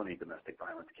 particularly in felony domestic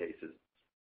violence cases.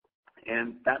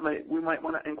 And we might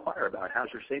want to inquire about how's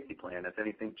your safety plan? Has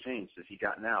anything changed? Has he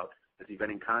gotten out? Has he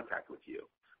been in contact with you?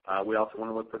 We also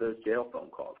want to look for those jail phone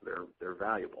calls. They're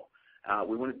valuable.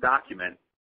 We want to document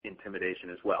intimidation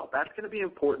as well. That's going to be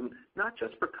important not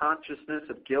just for consciousness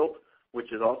of guilt,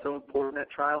 which is also important at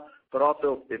trial, but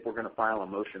also if we're going to file a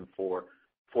motion for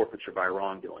forfeiture by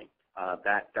wrongdoing.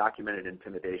 That documented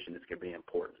intimidation is going to be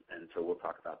important, and so we'll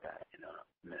talk about that in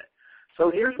a minute. So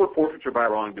here's what forfeiture by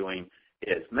wrongdoing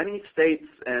is. Many states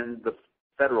and the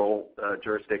federal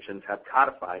jurisdictions have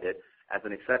codified it as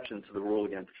an exception to the rule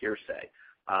against hearsay.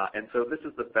 And so this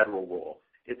is the federal rule.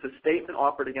 It's a statement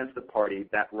offered against a party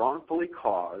that wrongfully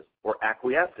caused or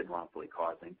acquiesced in wrongfully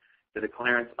causing the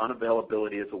declarant's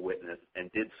unavailability as a witness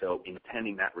and did so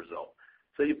intending that result.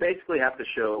 So you basically have to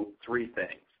show three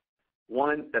things.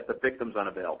 One, that the victim's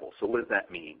unavailable. So what does that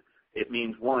mean? It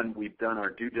means, one, we've done our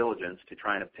due diligence to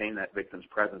try and obtain that victim's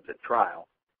presence at trial,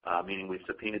 meaning we've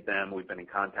subpoenaed them, we've been in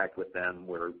contact with them,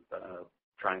 we're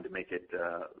trying to make it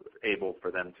able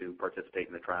for them to participate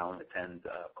in the trial and attend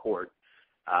court.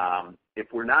 If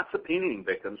we're not subpoenaing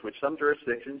victims, which some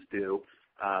jurisdictions do,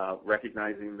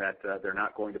 recognizing that they're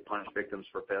not going to punish victims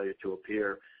for failure to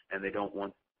appear and they don't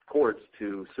want courts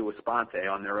to sua sponte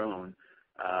on their own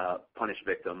punish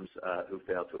victims who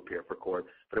fail to appear for court.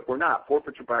 But if we're not,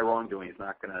 forfeiture by wrongdoing is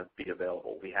not going to be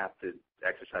available. We have to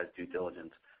exercise due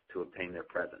diligence to obtain their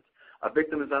presence. A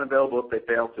victim is unavailable if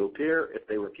they fail to appear, if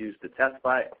they refuse to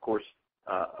testify. Of course,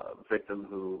 a victim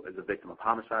who is a victim of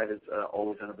homicide is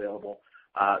always unavailable.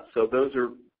 So those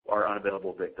are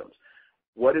unavailable victims.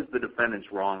 What is the defendant's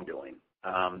wrongdoing?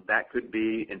 That could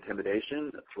be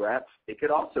intimidation, threats. It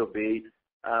could also be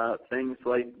things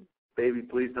like, baby,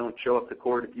 please don't show up to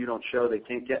court. If you don't show, they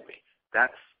can't get me.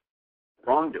 That's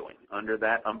wrongdoing under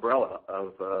that umbrella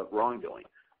of wrongdoing.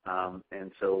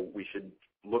 And so we should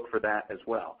look for that as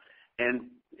well. And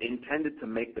intended to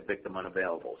make the victim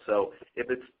unavailable. So if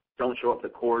it's don't show up to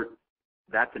court,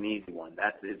 that's an easy one.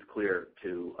 That is clear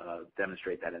to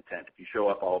demonstrate that intent. If you show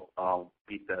up, I'll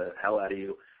beat the hell out of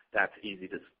you. That's easy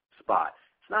to spot.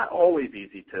 It's not always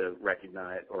easy to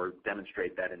recognize or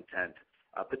demonstrate that intent,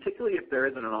 particularly if there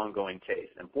isn't an ongoing case.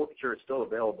 And forfeiture is still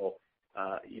available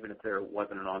even if there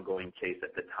wasn't an ongoing case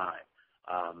at the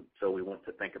time. So we want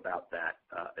to think about that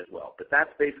as well. But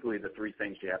that's basically the three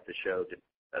things you have to show to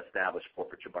establish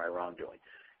forfeiture by wrongdoing.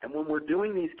 And when we're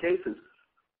doing these cases,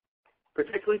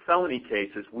 particularly felony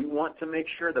cases, we want to make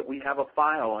sure that we have a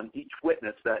file on each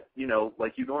witness that,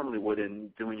 like you normally would in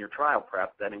doing your trial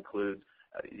prep, that includes,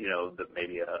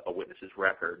 maybe a witness's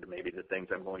record, maybe the things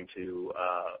I'm going to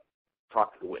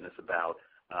talk to the witness about,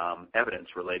 evidence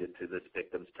related to this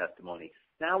victim's testimony.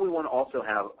 Now we want to also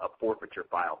have a forfeiture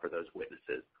file for those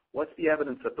witnesses. What's the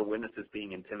evidence that the witness is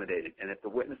being intimidated? And if the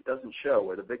witness doesn't show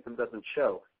or the victim doesn't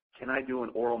show, can I do an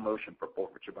oral motion for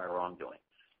forfeiture by wrongdoing?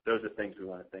 Those are things we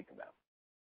want to think about.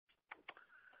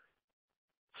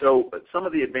 So some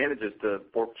of the advantages to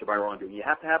forfeiture by wrongdoing, you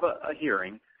have to have a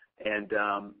hearing, and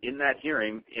in that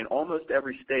hearing, in almost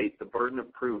every state, the burden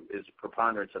of proof is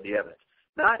preponderance of the evidence.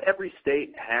 Not every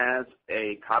state has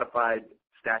a codified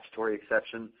statutory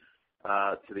exception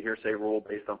to the hearsay rule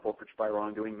based on forfeiture by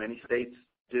wrongdoing. Many states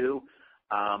do.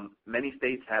 Many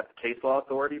states have case law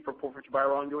authority for forfeiture by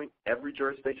wrongdoing. Every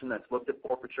jurisdiction that's looked at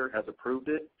forfeiture has approved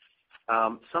it.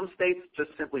 Some states just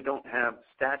simply don't have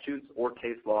statutes or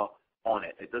case law on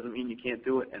it. It doesn't mean you can't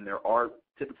do it, and there are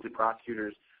typically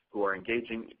prosecutors who are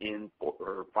engaging in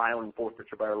or filing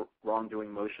forfeiture by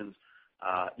wrongdoing motions,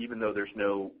 even though there's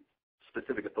no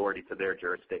specific authority to their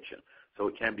jurisdiction. So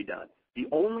it can be done. The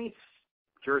only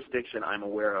jurisdiction I'm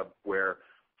aware of where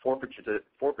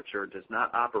forfeiture does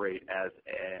not operate as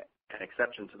an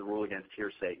exception to the rule against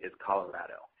hearsay is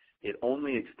Colorado. It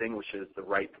only extinguishes the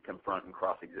right to confront and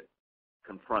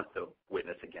confront the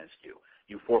witness against you.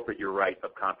 You forfeit your right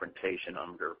of confrontation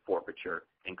under forfeiture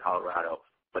in Colorado,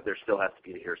 but there still has to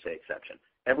be a hearsay exception.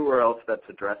 Everywhere else that's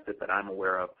addressed it that I'm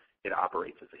aware of, it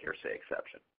operates as a hearsay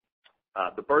exception.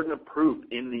 The burden of proof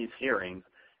in these hearings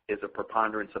is a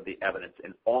preponderance of the evidence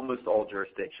in almost all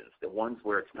jurisdictions. The ones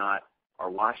where it's not are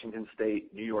Washington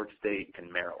State, New York State,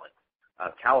 and Maryland.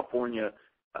 California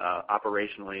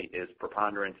operationally is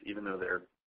preponderance, even though their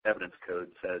evidence code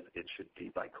says it should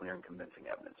be by clear and convincing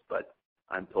evidence. But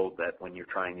I'm told that when you're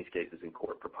trying these cases in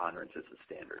court, preponderance is the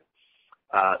standard.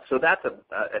 So that's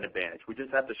an advantage. We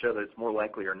just have to show that it's more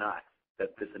likely or not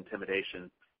that this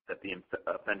intimidation that the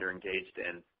offender engaged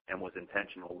in and was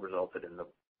intentional resulted in the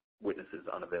witness's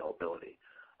unavailability.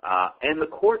 And the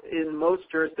court in most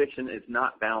jurisdictions is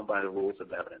not bound by the rules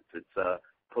of evidence. It's a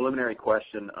preliminary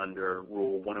question under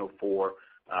Rule 104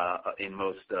 in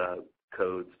most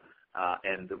codes,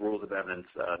 and the rules of evidence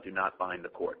do not bind the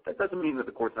court. That doesn't mean that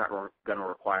the court's not going to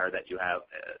require that you have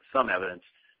some evidence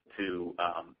to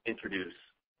introduce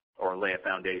or lay a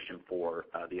foundation for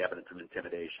the evidence of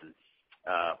intimidation,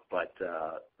 but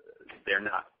they're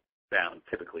not bound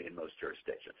typically in most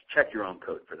jurisdictions. Check your own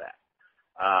code for that.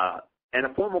 And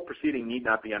a formal proceeding need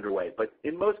not be underway, but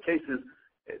in most cases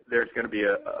there's going to be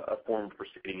a formal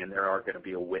proceeding and there are going to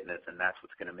be a witness, and that's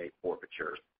what's going to make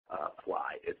forfeiture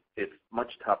fly. It's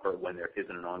much tougher when there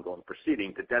isn't an ongoing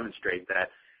proceeding to demonstrate that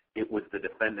it was the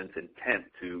defendant's intent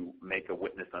to make a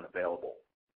witness unavailable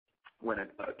when a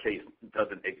case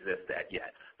doesn't exist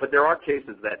yet. But there are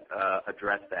cases that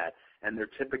address that, and they're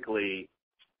typically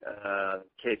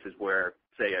cases where,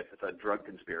 say, it's a drug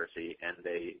conspiracy and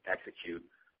they execute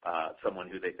someone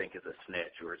who they think is a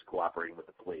snitch or is cooperating with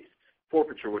the police.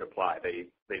 Forfeiture would apply.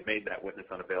 They made that witness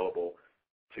unavailable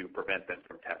to prevent them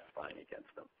from testifying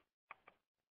against them.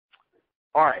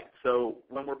 All right, so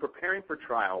when we're preparing for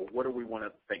trial, what do we want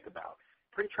to think about?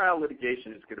 Pre-trial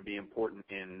litigation is going to be important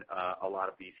in a lot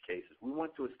of these cases. We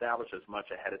want to establish as much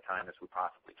ahead of time as we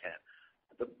possibly can.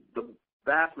 The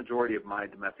vast majority of my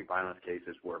domestic violence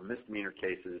cases were misdemeanor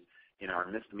cases in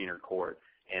our misdemeanor court,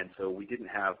 and so we didn't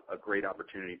have a great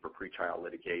opportunity for pre-trial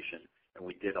litigation, and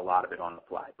we did a lot of it on the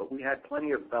fly. But we had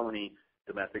plenty of felony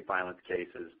domestic violence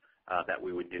cases that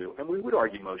we would do, and we would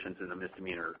argue motions in the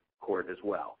misdemeanor court as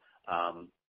well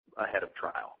ahead of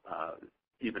trial,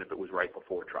 even if it was right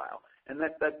before trial. And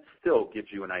that still gives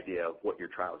you an idea of what your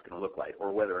trial is going to look like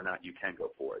or whether or not you can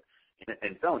go forward.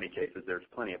 In felony cases, there's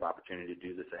plenty of opportunity to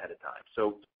do this ahead of time.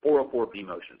 So 404B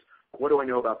motions. What do I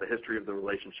know about the history of the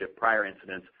relationship, prior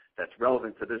incidents that's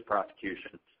relevant to this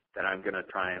prosecution that I'm going to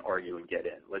try and argue and get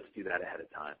in? Let's do that ahead of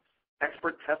time.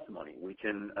 Expert testimony. We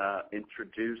can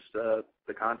introduce the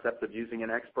concept of using an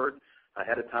expert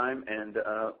ahead of time and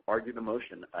argue the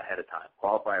motion ahead of time.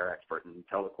 Qualify our expert and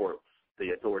tell the court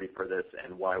the authority for this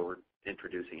and why we're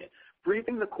introducing it.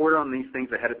 Briefing the court on these things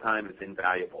ahead of time is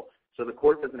invaluable. So the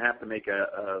court doesn't have to make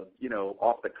a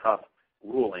off-the-cuff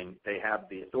ruling. They have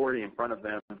the authority in front of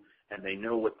them, and they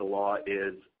know what the law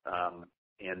is,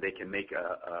 and they can make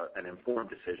an informed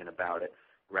decision about it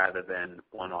rather than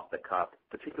one off the cuff,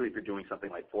 particularly if you're doing something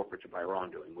like forfeiture by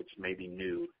wrongdoing, which may be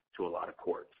new to a lot of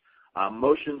courts.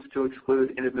 Motions to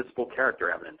exclude inadmissible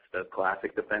character evidence. The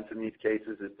classic defense in these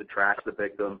cases is to trash the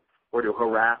victim or to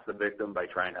harass the victim by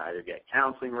trying to either get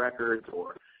counseling records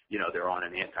or, they're on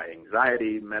an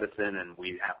anti-anxiety medicine, and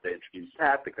we have to introduce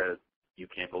that because you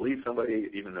can't believe somebody,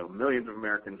 even though millions of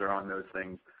Americans are on those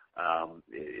things.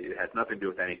 It has nothing to do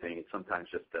with anything. It's sometimes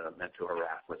just meant to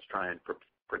harass. Let's try and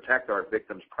protect our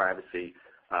victims' privacy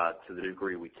to the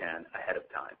degree we can ahead of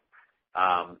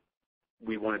time.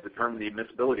 We want to determine the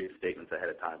admissibility of statements ahead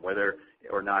of time, whether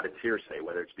or not it's hearsay,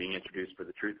 whether it's being introduced for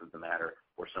the truth of the matter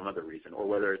or some other reason, or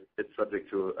whether it's subject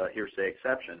to a hearsay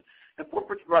exception. And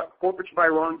forfeiture by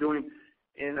wrongdoing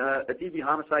in a DV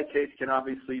homicide case can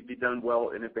obviously be done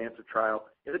well in advance of trial.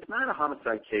 If it's not a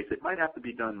homicide case, it might have to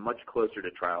be done much closer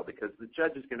to trial because the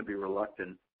judge is going to be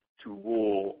reluctant to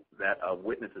rule that a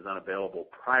witness is unavailable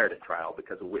prior to trial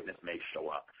because a witness may show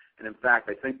up. And in fact,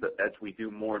 I think that as we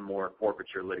do more and more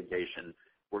forfeiture litigation,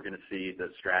 we're going to see the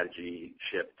strategy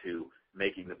shift to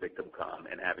making the victim come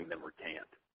and having them recant.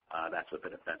 That's what the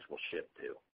defense will shift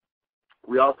to.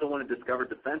 We also want to discover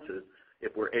defenses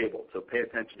if we're able. So pay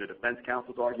attention to defense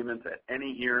counsel's arguments at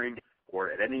any hearing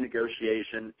or at any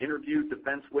negotiation. Interview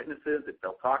defense witnesses if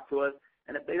they'll talk to us.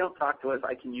 And if they don't talk to us,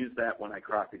 I can use that when I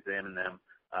cross-examine them.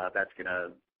 That's going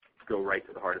to go right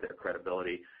to the heart of their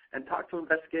credibility. And talk to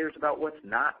investigators about what's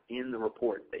not in the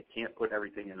report. They can't put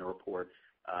everything in the report.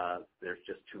 There's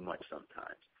just too much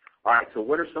sometimes. All right, so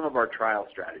what are some of our trial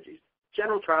strategies?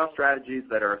 General trial strategies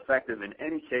that are effective in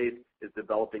any case is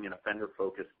developing an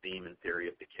offender-focused theme and theory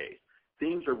of the case.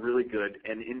 Themes are really good,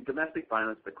 and in domestic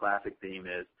violence, the classic theme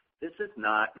is this is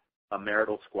not a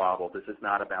marital squabble. This is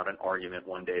not about an argument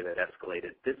one day that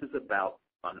escalated. This is about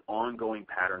an ongoing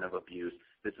pattern of abuse.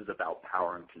 This is about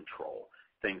power and control,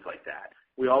 things like that.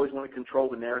 We always want to control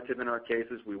the narrative in our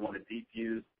cases. We want to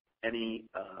defuse any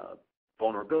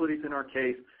vulnerabilities in our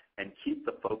case and keep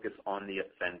the focus on the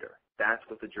offender. That's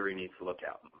what the jury needs to look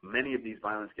at. Many of these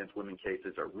violence against women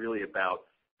cases are really about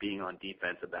being on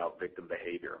defense about victim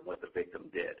behavior and what the victim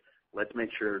did. Let's make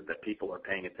sure that people are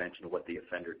paying attention to what the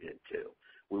offender did too.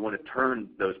 We want to turn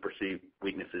those perceived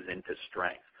weaknesses into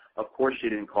strengths. Of course she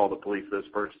didn't call the police those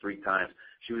first 3 times.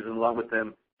 She was in love with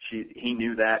him. He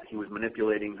knew that. He was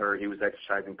manipulating her. He was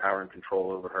exercising power and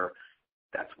control over her.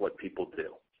 That's what people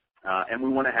do. And we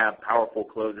want to have powerful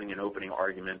closing and opening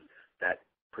arguments that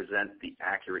present the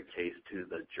accurate case to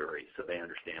the jury so they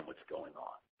understand what's going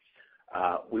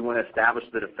on. We want to establish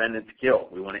the defendant's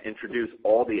guilt. We want to introduce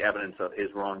all the evidence of his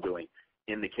wrongdoing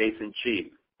in the case in chief.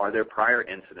 Are there prior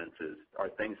incidences? Are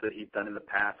things that he's done in the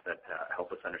past that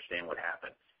help us understand what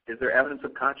happened? Is there evidence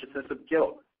of consciousness of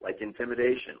guilt, like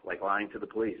intimidation, like lying to the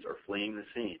police or fleeing the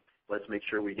scene? Let's make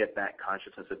sure we get that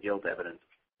consciousness of guilt evidence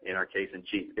in our case in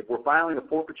chief. If we're filing a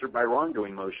forfeiture by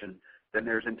wrongdoing motion, then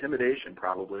there's intimidation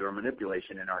probably or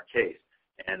manipulation in our case.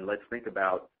 And let's think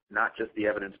about not just the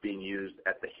evidence being used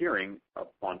at the hearing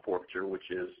on forfeiture, which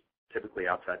is typically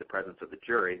outside the presence of the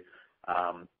jury.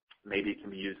 Maybe it can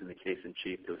be used in the case in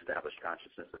chief to establish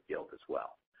consciousness of guilt as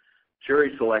well.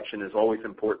 Jury selection is always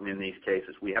important in these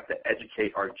cases. We have to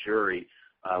educate our jury.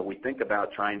 We think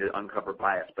about trying to uncover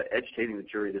bias, but educating the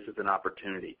jury, this is an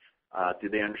opportunity. Do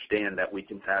they understand that we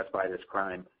can satisfy this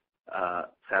crime,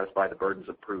 satisfy the burdens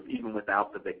of proof, even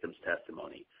without the victim's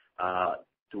testimony?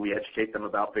 Do we educate them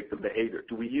about victim behavior?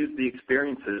 Do we use the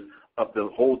experiences of the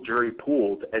whole jury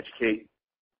pool to educate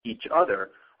each other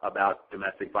about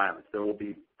domestic violence? There will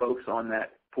be folks on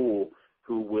that pool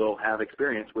who will have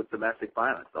experience with domestic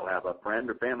violence. They'll have a friend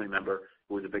or family member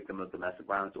who is a victim of domestic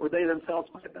violence, or they themselves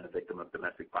might have been a victim of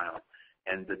domestic violence.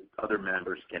 And the other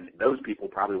members can, those people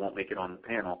probably won't make it on the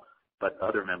panel, but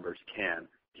other members can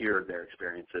hear their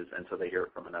experiences, and so they hear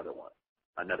it from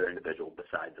another individual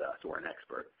besides us or an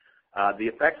expert. The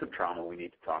effects of trauma we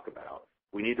need to talk about.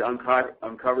 We need to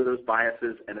uncover those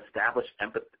biases and establish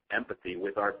empathy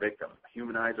with our victim,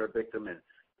 humanize our victim, and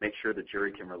make sure the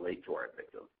jury can relate to our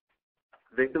victim.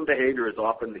 Victim behavior is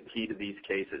often the key to these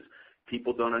cases.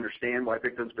 People don't understand why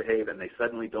victims behave, and they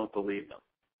suddenly don't believe them.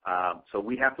 So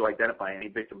we have to identify any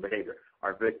victim behavior.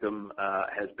 Our victim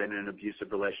has been in an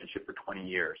abusive relationship for 20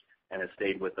 years and has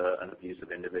stayed with an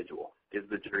abusive individual. Is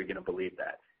the jury going to believe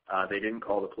that? They didn't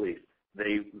call the police.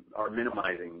 They are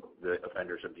minimizing the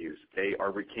offender's abuse. They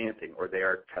are recanting, or they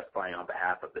are testifying on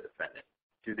behalf of the defendant.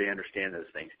 Do they understand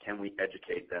those things? Can we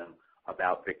educate them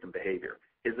about victim behavior?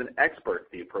 Is an expert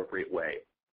the appropriate way?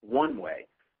 One way.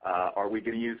 Are we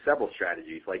going to use several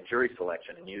strategies like jury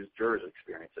selection and use jurors'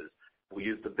 experiences? We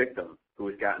use the victim who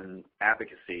has gotten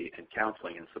advocacy and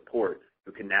counseling and support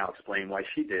who can now explain why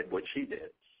she did what she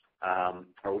did. Are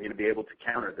we going to be able to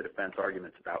counter the defense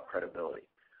arguments about credibility?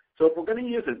 So if we're going to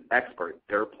use an expert,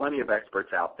 there are plenty of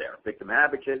experts out there, victim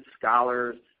advocates,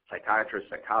 scholars, psychiatrists,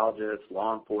 psychologists,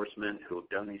 law enforcement who have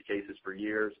done these cases for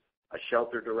years, a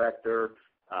shelter director,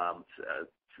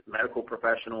 medical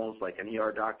professionals like an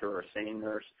ER doctor or a SANE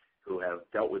nurse who have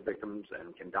dealt with victims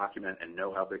and can document and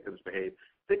know how victims behave.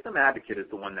 Victim advocate is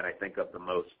the one that I think of the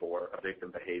most for a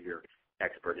victim behavior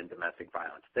expert in domestic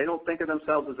violence. They don't think of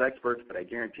themselves as experts, but I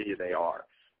guarantee you they are.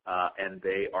 And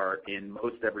they are in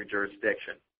most every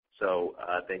jurisdiction, so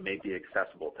they may be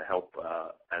accessible to help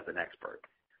as an expert.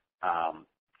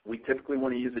 We typically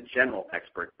want to use a general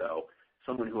expert, though,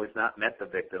 someone who has not met the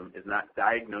victim, is not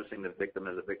diagnosing the victim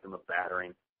as a victim of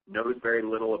battering, knows very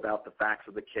little about the facts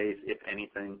of the case, if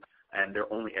anything, and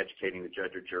they're only educating the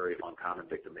judge or jury on common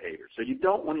victim behavior. So you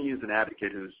don't want to use an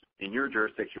advocate who's in your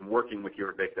jurisdiction working with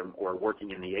your victim or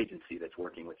working in the agency that's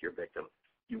working with your victim.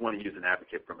 You want to use an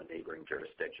advocate from a neighboring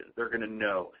jurisdiction. They're going to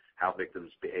know how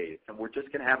victims behave, and we're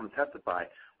just going to have them testify.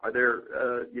 Are there,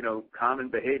 common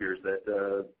behaviors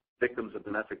that victims of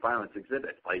domestic violence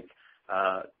exhibit, like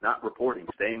not reporting,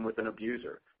 staying with an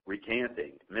abuser,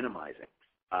 recanting, minimizing?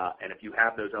 And if you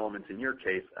have those elements in your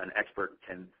case, an expert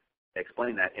can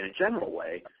explain that in a general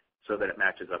way so that it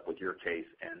matches up with your case,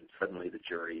 and suddenly the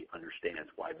jury understands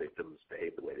why victims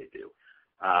behave the way they do.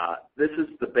 This is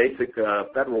the basic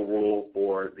federal rule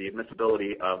for the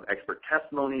admissibility of expert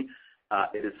testimony.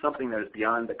 It is something that is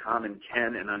beyond the common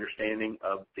ken and understanding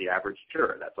of the average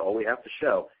juror. That's all we have to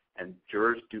show, and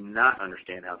jurors do not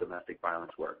understand how domestic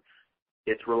violence works.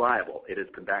 It's reliable. It has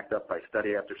been backed up by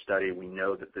study after study. We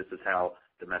know that this is how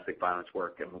domestic violence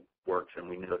works, and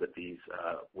we know that these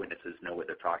witnesses know what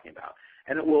they're talking about.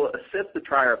 And it will assist the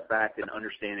trier of fact in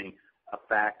understanding a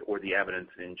fact or the evidence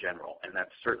in general, and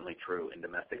that's certainly true in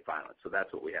domestic violence. So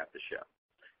that's what we have to show.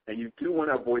 Now, you do want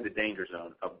to avoid the danger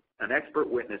zone. An expert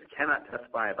witness cannot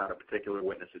testify about a particular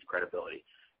witness's credibility.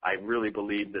 I really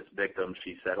believe this victim.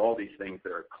 She said all these things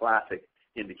that are classic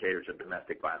indicators of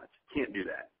domestic violence. Can't do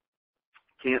that.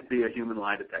 Can't be a human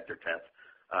lie detector test,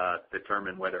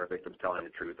 determine whether a victim's telling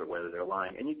the truth or whether they're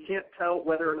lying. And you can't tell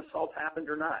whether an assault happened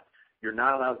or not. You're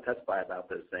not allowed to testify about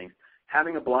those things.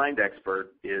 Having a blind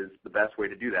expert is the best way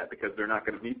to do that, because they're not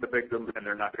going to meet the victim and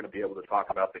they're not going to be able to talk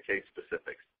about the case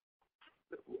specifics.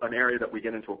 An area that we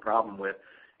get into a problem with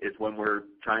is when we're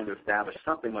trying to establish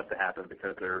something must have happened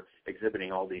because they're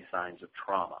exhibiting all these signs of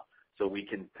trauma. So we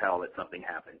can tell that something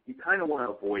happened. You kind of want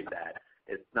to avoid that.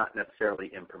 It's not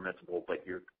necessarily impermissible, but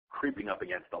you're creeping up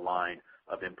against the line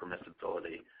of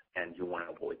impermissibility, and you want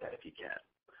to avoid that if you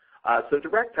can. So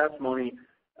direct testimony,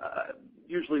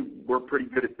 usually we're pretty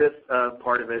good at this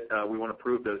part of it. We want to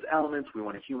prove those elements. We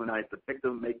want to humanize the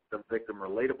victim, make the victim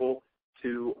relatable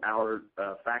to our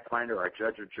fact finder, our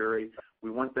judge or jury.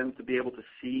 We want them to be able to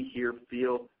see, hear,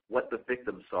 feel what the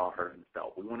victim saw, heard, and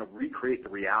felt. We want to recreate the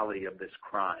reality of this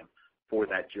crime for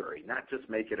that jury, not just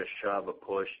make it a shove, a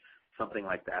push, something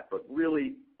like that, but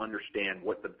really understand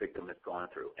what the victim has gone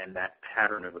through and that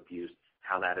pattern of abuse,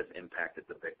 how that has impacted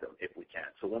the victim if we can.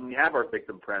 So when we have our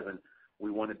victim present, we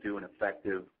want to do an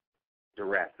effective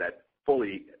direct that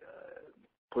fully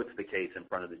puts the case in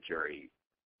front of the jury,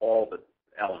 all the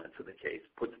elements of the case,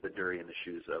 puts the jury in the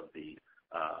shoes of the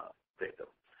victim.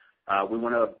 We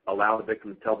want to allow the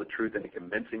victim to tell the truth in a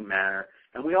convincing manner,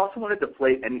 and we also want to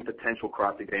deflate any potential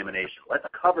cross-examination. Let's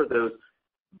cover those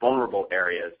vulnerable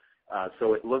areas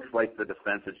so it looks like the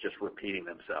defense is just repeating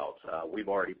themselves. We've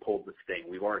already pulled the sting.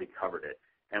 We've already covered it,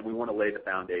 and we want to lay the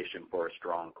foundation for a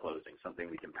strong closing, something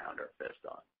we can pound our fist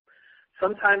on.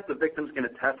 Sometimes the victim's going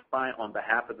to testify on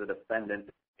behalf of the defendant,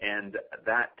 and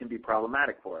that can be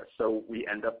problematic for us. So we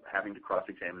end up having to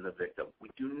cross-examine the victim. We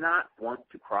do not want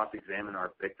to cross-examine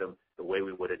our victim the way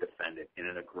we would a defendant, in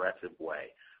an aggressive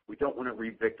way. We don't want to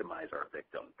re-victimize our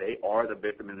victim. They are the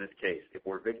victim in this case. If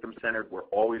we're victim-centered, we're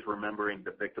always remembering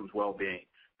the victim's well-being,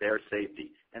 their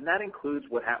safety, and that includes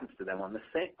what happens to them on the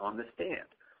stand.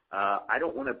 I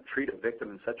don't want to treat a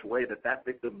victim in such a way that that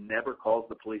victim never calls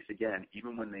the police again,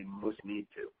 even when they most need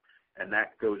to, and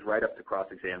that goes right up to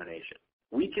cross-examination.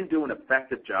 We can do an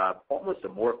effective job, almost a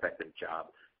more effective job,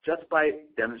 just by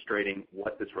demonstrating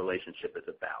what this relationship is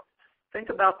about. Think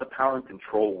about the power and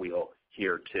control wheel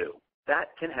here, too.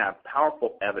 That can have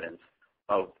powerful evidence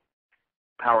of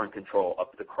power and control of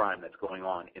the crime that's going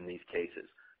on in these cases.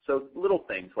 So little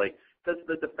things like, does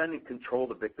the defendant control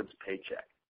the victim's paycheck?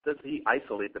 Does he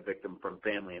isolate the victim from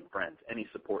family and friends, any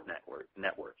support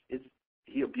network? Is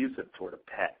he abusive toward a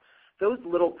pet? Those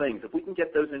little things, if we can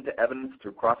get those into evidence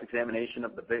through cross-examination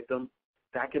of the victim,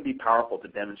 that can be powerful to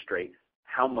demonstrate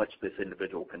how much this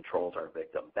individual controls our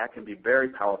victim. That can be very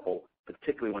powerful,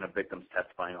 particularly when a victim's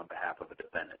testifying on behalf of a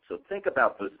defendant. So think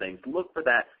about those things. Look for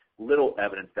that little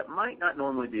evidence that might not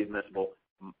normally be admissible.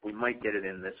 We might get it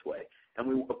in this way. And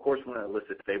we, of course, want to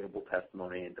elicit favorable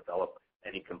testimony and develop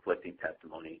any conflicting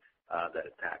testimony that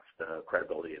attacks the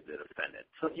credibility of the defendant.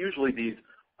 So usually these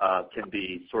can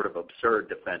be sort of absurd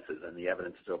defenses, and the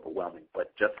evidence is overwhelming.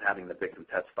 But just having the victim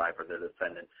testify for the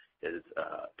defendant is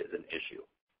an issue.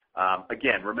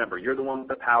 Again, remember, you're the one with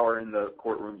the power in the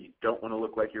courtroom. You don't want to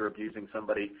look like you're abusing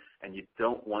somebody, and you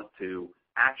don't want to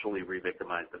actually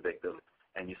re-victimize the victim,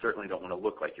 and you certainly don't want to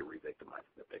look like you're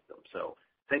re-victimizing the victim. So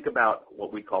think about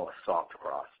what we call a soft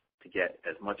cross to get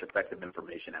as much effective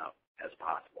information out as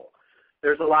possible.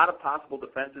 There's a lot of possible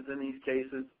defenses in these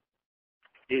cases.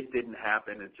 It didn't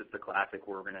happen. It's just a classic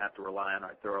where we're going to have to rely on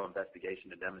our thorough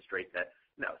investigation to demonstrate that,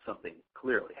 no, something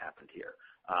clearly happened here.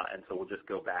 And so we'll just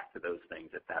go back to those things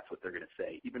if that's what they're going to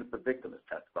say. Even if the victim is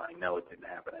testifying, no, it didn't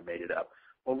happen, I made it up.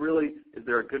 Well, really, is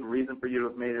there a good reason for you to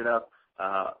have made it up?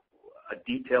 A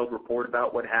detailed report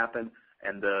about what happened,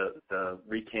 and the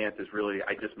recant is really,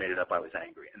 I just made it up, I was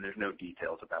angry, and there's no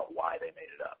details about why they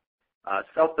made it up.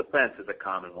 Self-defense is a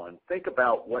common one. Think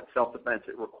about what self-defense,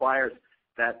 it requires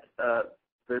that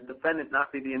the defendant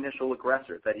not be the initial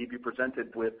aggressor, that he be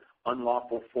presented with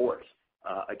unlawful force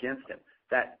against him,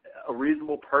 that a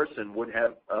reasonable person would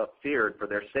have feared for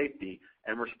their safety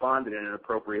and responded in an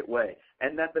appropriate way,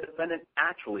 and that the defendant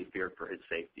actually feared for his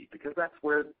safety, because that's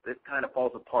where it kind of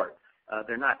falls apart.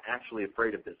 They're not actually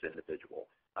afraid of this individual.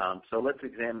 So let's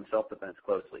examine self-defense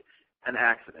closely. An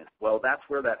accident. Well, that's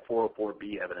where that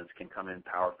 404B evidence can come in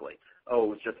powerfully. Oh, it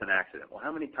was just an accident. Well,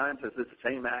 how many times has this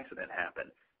same accident happened?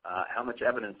 How much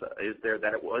evidence is there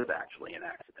that it was actually an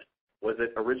accident? Was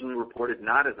it originally reported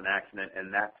not as an accident,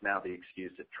 and that's now the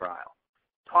excuse at trial?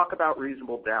 Talk about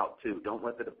reasonable doubt, too. Don't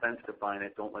let the defense define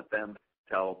it. Don't let them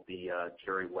tell the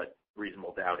jury what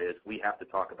reasonable doubt is. We have to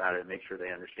talk about it and make sure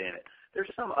they understand it. There's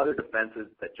some other defenses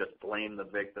that just blame the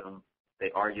victim.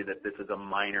 They argue that this is a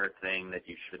minor thing that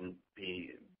you shouldn't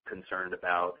be concerned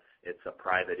about. It's a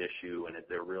private issue, and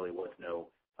there really was no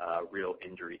real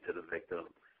injury to the victim.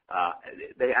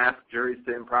 They ask juries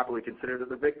to improperly consider that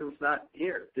the victim's not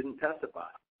here, didn't testify.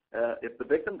 If the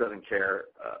victim doesn't care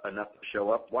enough to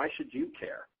show up, why should you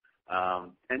care?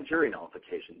 And jury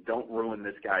nullification. Don't ruin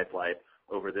this guy's life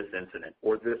over this incident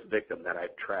or this victim that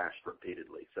I've trashed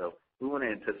repeatedly. So we want to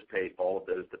anticipate all of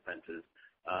those defenses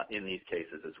in these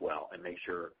cases as well and make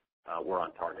sure we're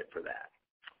on target for that.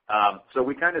 So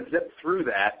we kind of zipped through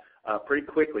that pretty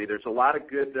quickly. There's a lot of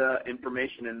good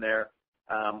information in there.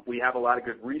 We have a lot of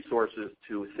good resources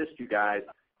to assist you guys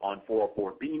on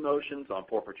 404B motions, on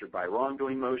forfeiture by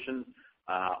wrongdoing motions,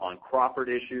 on Crawford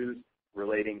issues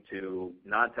relating to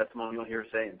non-testimonial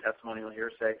hearsay and testimonial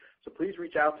hearsay. So please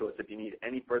reach out to us if you need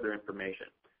any further information.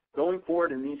 Going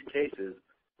forward in these cases,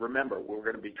 remember, we're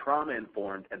going to be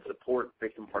trauma-informed and support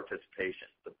victim participation.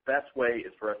 The best way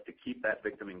is for us to keep that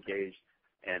victim engaged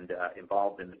and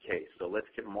involved in the case. So let's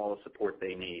give them all the support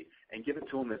they need and give it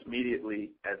to them as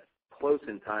immediately as close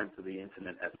in time to the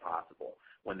incident as possible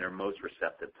when they're most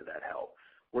receptive to that help.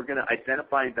 We're going to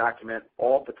identify and document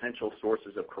all potential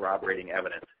sources of corroborating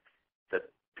evidence. The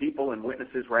people and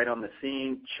witnesses right on the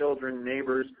scene, children,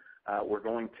 neighbors. We're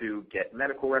going to get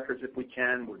medical records if we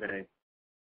can. We're going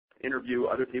to interview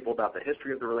other people about the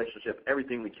history of the relationship,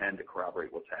 everything we can to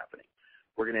corroborate what's happening.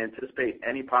 We're going to anticipate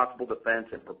any possible defense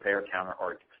and prepare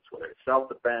counter-arguments, whether it's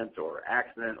self-defense or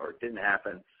accident or it didn't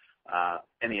happen.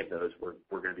 Any of those,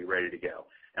 we're going to be ready to go.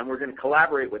 And we're going to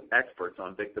collaborate with experts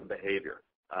on victim behavior.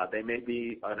 They may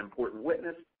be an important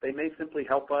witness. They may simply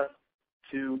help us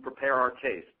to prepare our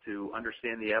case, to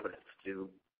understand the evidence, to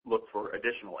look for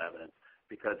additional evidence,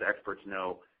 because experts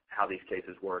know how these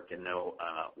cases work and know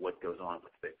what goes on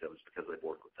with victims because they've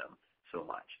worked with them so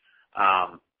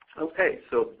much. Okay,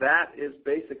 so that is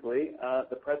basically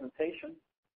the presentation.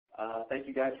 Thank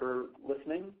you guys for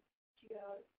listening.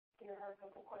 There are a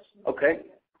couple questions. Okay,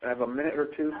 I have a minute or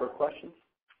two for questions.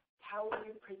 How will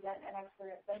you present an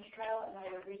expert at bench trial, and are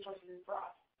there resources for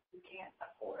us who can't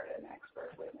afford an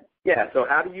expert witness? Yeah, so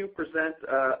how do you present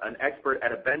an expert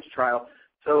at a bench trial?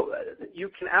 So you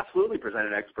can absolutely present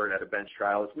an expert at a bench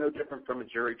trial. It's no different from a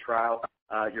jury trial.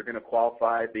 You're going to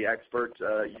qualify the expert.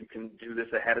 You can do this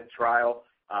ahead of trial.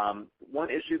 One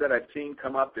issue that I've seen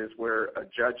come up is where a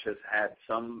judge has had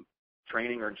some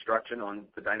training or instruction on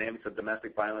the dynamics of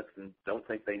domestic violence and don't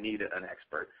think they need an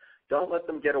expert. Don't let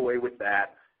them get away with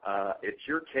that. It's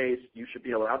your case. You should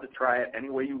be allowed to try it any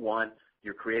way you want.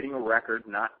 You're creating a record,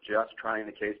 not just trying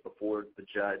the case before the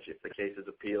judge. If the case is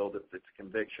appealed, if it's a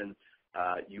conviction,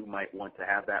 you might want to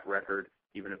have that record,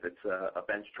 even if it's a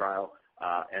bench trial,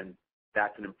 and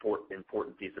that's an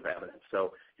important piece of evidence.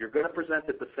 So you're going to present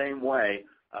it the same way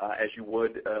as you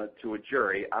would to a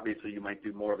jury. Obviously, you might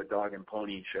do more of a dog and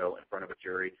pony show in front of a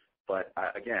jury. But,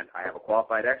 again, I have a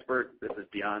qualified expert. This is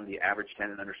beyond the average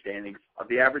canon understanding of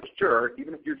the average juror.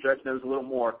 Even if your judge knows a little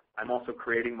more, I'm also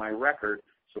creating my record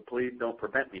so please don't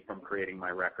prevent me from creating my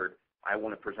record. I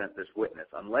want to present this witness.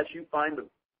 Unless you find the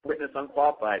witness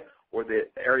unqualified or the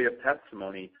area of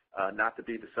testimony not to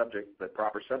be the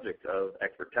proper subject of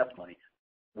expert testimony,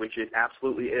 which it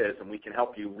absolutely is, and we can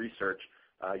help you research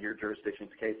your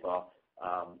jurisdiction's case law,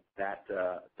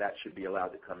 that should be allowed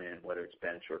to come in, whether it's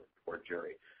bench or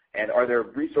jury. And are there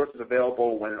resources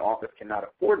available when an office cannot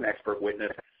afford an expert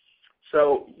witness?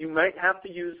 So you might have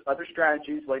to use other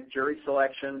strategies like jury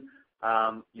selection.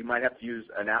 You might have to use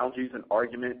analogies and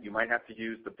argument. You might have to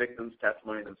use the victim's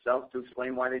testimony themselves to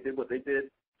explain why they did what they did.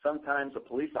 Sometimes a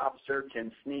police officer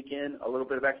can sneak in a little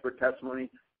bit of expert testimony.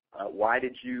 Why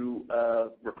did you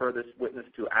refer this witness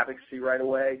to advocacy right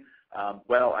away?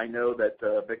 Well, I know that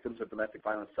victims of domestic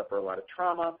violence suffer a lot of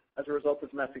trauma as a result of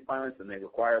domestic violence, and they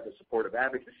require the support of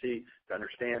advocacy to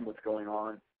understand what's going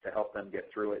on, to help them get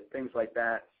through it, things like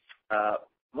that.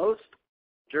 Most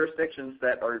jurisdictions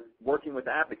that are working with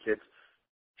advocates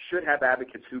should have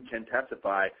advocates who can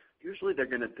testify. Usually they're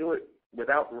going to do it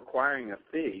without requiring a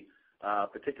fee,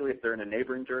 particularly if they're in a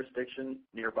neighboring jurisdiction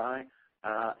nearby.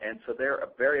 And so they're a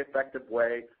very effective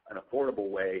way, an affordable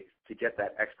way to get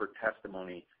that expert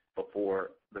testimony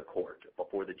before the court,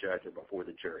 before the judge, or before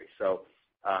the jury. So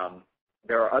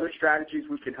there are other strategies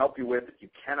we can help you with if you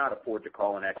cannot afford to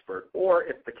call an expert, or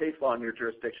if the case law in your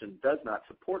jurisdiction does not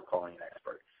support calling an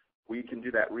expert. We can do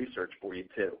that research for you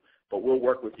too. But we'll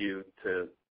work with you to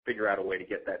figure out a way to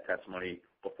get that testimony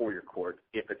before your court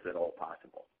if it's at all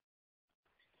possible.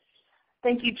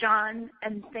 Thank you, John,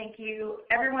 and thank you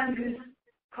everyone who's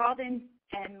called in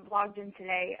and logged in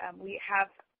today. We have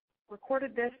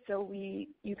recorded this, so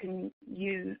you can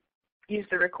use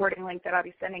the recording link that I'll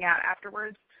be sending out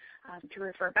afterwards to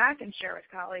refer back and share with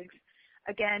colleagues.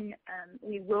 Again,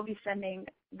 we will be sending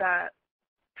the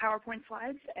PowerPoint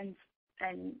slides, and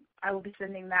I will be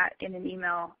sending that in an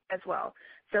email as well.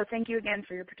 So thank you again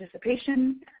for your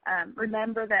participation.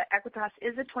 Remember that AEquitas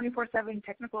is a 24/7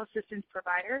 technical assistance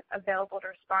provider available to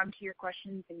respond to your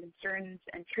questions and concerns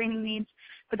and training needs.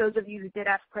 For those of you who did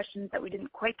ask questions that we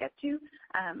didn't quite get to,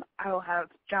 I will have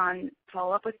John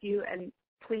follow up with you, and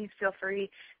please feel free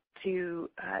to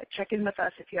check in with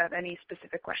us if you have any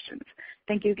specific questions.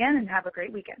 Thank you again, and have a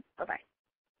great weekend. Bye-bye.